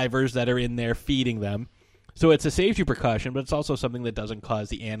the divers that are in there feeding them. So it's a safety precaution, but it's also something that doesn't cause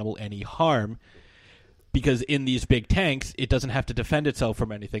the animal any harm, because in these big tanks, it doesn't have to defend itself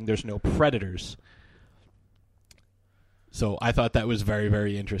from anything. There's no predators. So I thought that was very,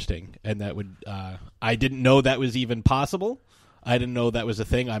 very interesting, and that would I didn't know that was even possible. I didn't know that was a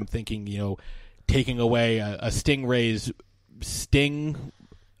thing. I'm thinking, taking away a stingray's sting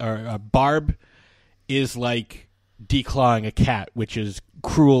or a barb is like declawing a cat, which is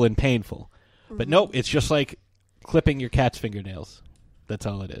cruel and painful. Mm-hmm. But nope, it's just like clipping your cat's fingernails. That's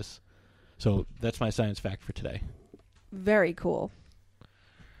all it is. So that's my science fact for today. Very cool.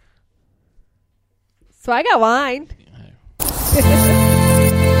 So I got wine.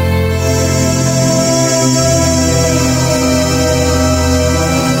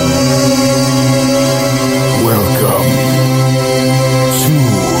 Welcome to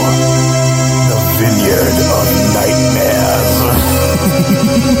the Vineyard of Nightmares.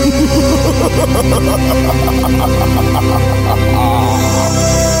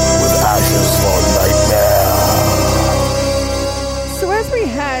 With Ashes for Nightmare. So as we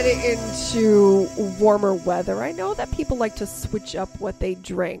head into warmer weather, I know that people like to switch up what they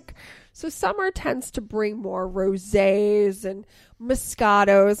drink. So summer tends to bring more rosés and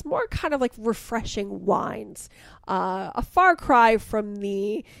Moscatos, more kind of like refreshing wines. A far cry from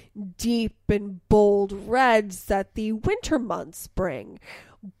the deep and bold reds that the winter months bring.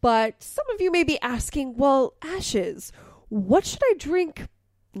 But some of you may be asking, well, Ashes, what should I drink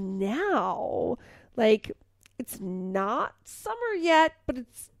now? It's not summer yet, but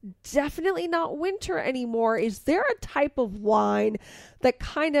it's definitely not winter anymore. Is there a type of wine that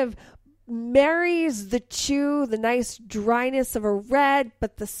kind of marries the two, the nice dryness of a red,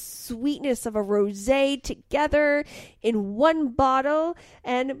 but the sweetness of a rosé together in one bottle?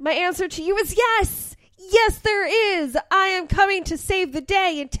 And my answer to you is yes. Yes, there is. I am coming to save the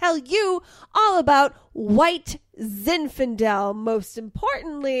day and tell you all about White Zinfandel. Most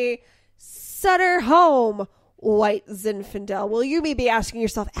importantly, Sutter Home White Zinfandel. Well, you may be asking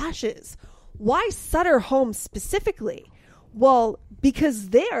yourself, Ashes, why Sutter Home specifically? Well, because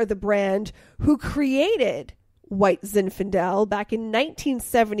they are the brand who created White Zinfandel back in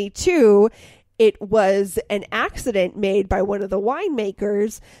 1972. It was an accident made by one of the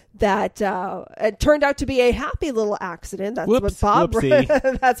winemakers that it turned out to be a happy little accident. That's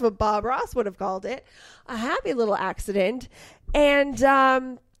that's what Bob Ross would have called it, a happy little accident.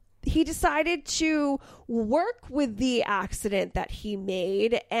 And he decided to work with the accident that he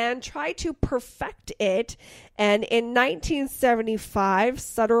made and try to perfect it. And in 1975,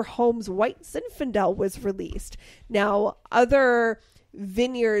 Sutter Home's White Zinfandel was released. Now, other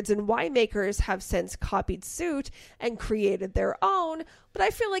vineyards and winemakers have since copied suit and created their own. But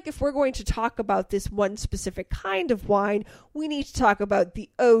I feel like if we're going to talk about this one specific kind of wine, we need to talk about the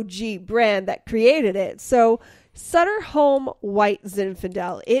OG brand that created it. So Sutter Home White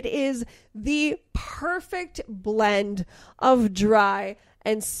Zinfandel. It is the perfect blend of dry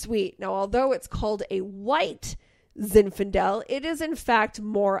and sweet. Now, although it's called a white Zinfandel, it is in fact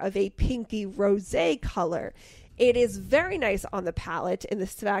more of a pinky rosé color. It is very nice on the palate in the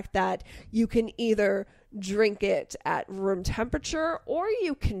fact that you can either drink it at room temperature or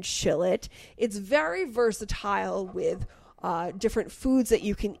you can chill it. It's very versatile with different foods that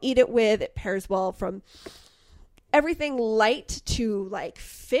you can eat it with. It pairs well from everything light to like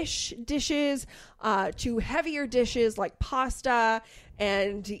fish dishes, to heavier dishes like pasta,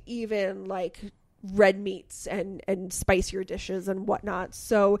 and even like red meats and spicier dishes and whatnot.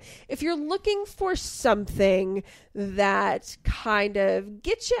 So if you're looking for something that kind of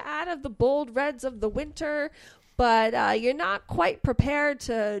gets you out of the bold reds of the winter, but you're not quite prepared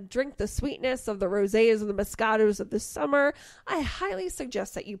to drink the sweetness of the rosés and the moscatos of the summer, I highly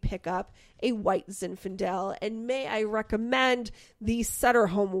suggest that you pick up a White Zinfandel. And may I recommend the Sutter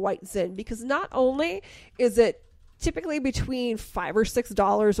Home White Zin, because not only is it typically between $5 or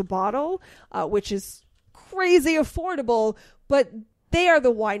 $6 a bottle, which is crazy affordable, but they are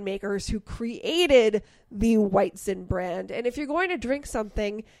the winemakers who created the White Zin brand. And if you're going to drink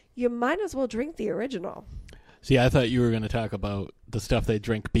something, you might as well drink the original. See, I thought you were going to talk about the stuff they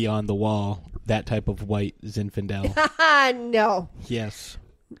drink beyond the wall, that type of White Zinfandel. No. Yes.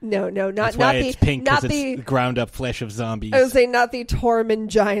 No, not That's why not it's the pink, not because the it's ground up flesh of zombies. I would say not the Tormund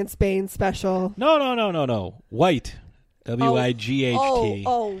Giants Bane special. No. White. WIGHT.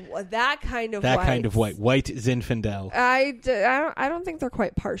 Oh, that kind of that white. kind of white. White Zinfandel. I don't think they're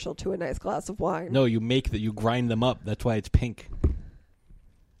quite partial to a nice glass of wine. No, you grind them up. That's why it's pink.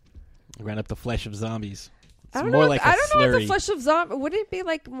 You grind up the flesh of zombies. It's more like a slurry. I don't know if the flesh of zombie would it be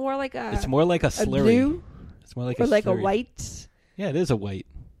like more like a. It's more like a slurry. Blue? It's more like or a like slurry. a white. Yeah, it is a white.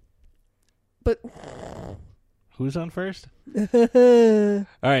 But who's on first? All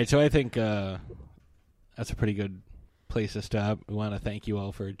right, so I think that's a pretty good place to stop. We want to thank you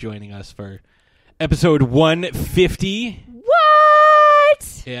all for joining us for episode 150.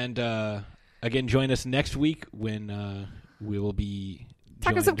 What? And again, join us next week when we will be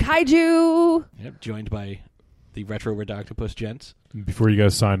talking some kaiju. Yep, joined by the Retro Red Octopus gents. Before you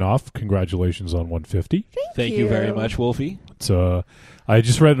guys sign off, congratulations on 150. Thank you very much, Wolfie. It's I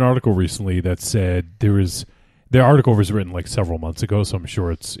just read an article recently that said their article was written like several months ago, so I'm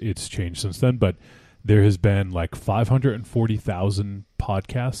sure it's changed since then, but there has been like 540,000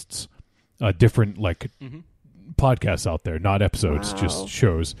 podcasts, different like podcasts out there, not episodes, just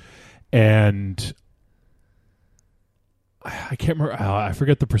shows. And I can't remember, I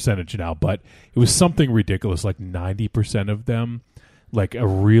forget the percentage now, but it was something ridiculous, like 90% of them, like a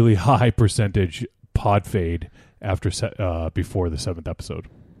really high percentage pod fade after before the 7th episode.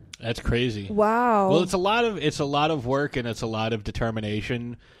 That's crazy. Wow. Well, it's a lot of work and it's a lot of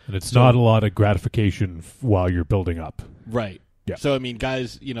determination, and it's not a lot of gratification while you're building up. Right. Yeah. So I mean,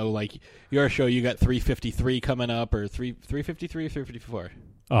 guys, like your show, you got 353 coming up, or 353 or 354.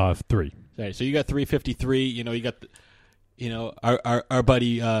 3. Sorry. So you got 353. You got our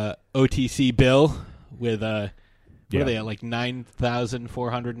buddy OTC Bill with what are they at, like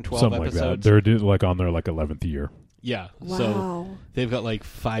 9,412 something episodes? Like that. They're like on their like 11th year. Yeah, wow. So they've got like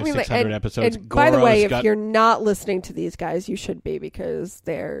 600 episodes. And by the way, if you're not listening to these guys, you should be, because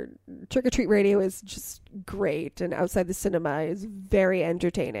their Trick or Treat Radio is just great, and Outside the Cinema is very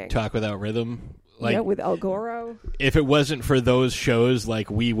entertaining. Talk Without Rhythm, Like, with El Goro. If it wasn't for those shows, like,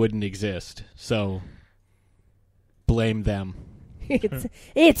 we wouldn't exist. So, blame them.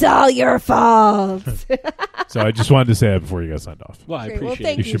 It's all your fault. So I just wanted to say that before you guys signed off. Well, I Great. appreciate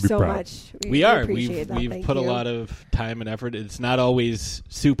Thank it. you should be so proud. much. We are. appreciate that. We've Thank put a you. lot of time and effort. It's not always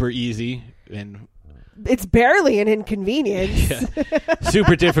super easy and It's barely an inconvenience.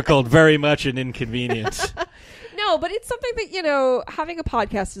 super difficult, very much an inconvenience. No, but it's something that, having a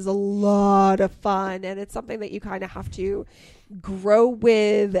podcast is a lot of fun, and it's something that you kind of have to grow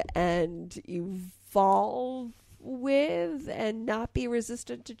with and evolve with and not be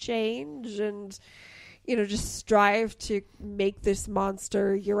resistant to change and, just strive to make this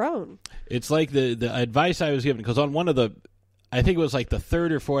monster your own. It's like the advice I was given, because on one of the, I think it was like the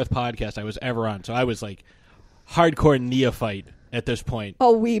third or fourth podcast I was ever on, so I was like hardcore neophyte at this point.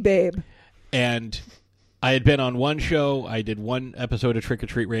 Oh, wee babe. And I had been on one show. I did one episode of Trick or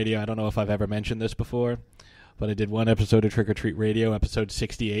Treat Radio. I don't know if I've ever mentioned this before, but I did one episode of Trick or Treat Radio, episode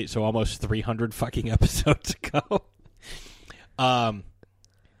 68, so almost 300 fucking episodes ago.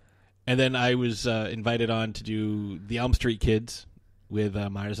 And then I was invited on to do the Elm Street Kids with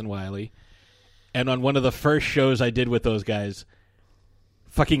Myers and Wiley. And on one of the first shows I did with those guys,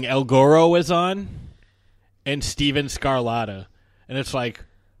 fucking El Goro was on and Steven Scarlatta. And it's like,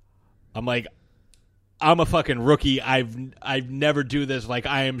 I'm a fucking rookie. I've never do this. Like,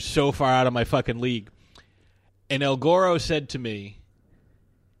 I am so far out of my fucking league. And El Goro said to me,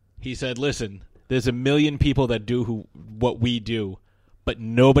 he said, listen, there's a million people that do what we do, but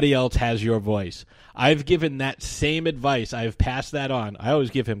nobody else has your voice. I've given that same advice. I've passed that on. I always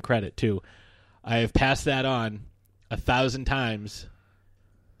give him credit, too. I have passed that on 1,000 times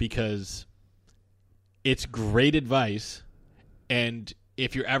because it's great advice. And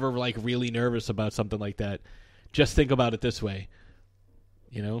if you're ever like really nervous about something like that, just think about it this way.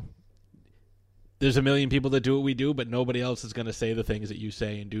 There's a million people that do what we do, but nobody else is going to say the things that you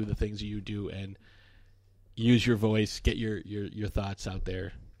say and do the things that you do and use your voice, get your thoughts out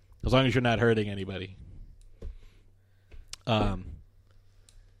there, as long as you're not hurting anybody.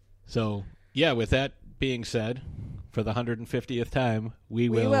 So, yeah, with that being said, for the 150th time, we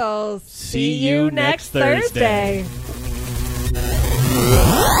will see you next Thursday. Thursday.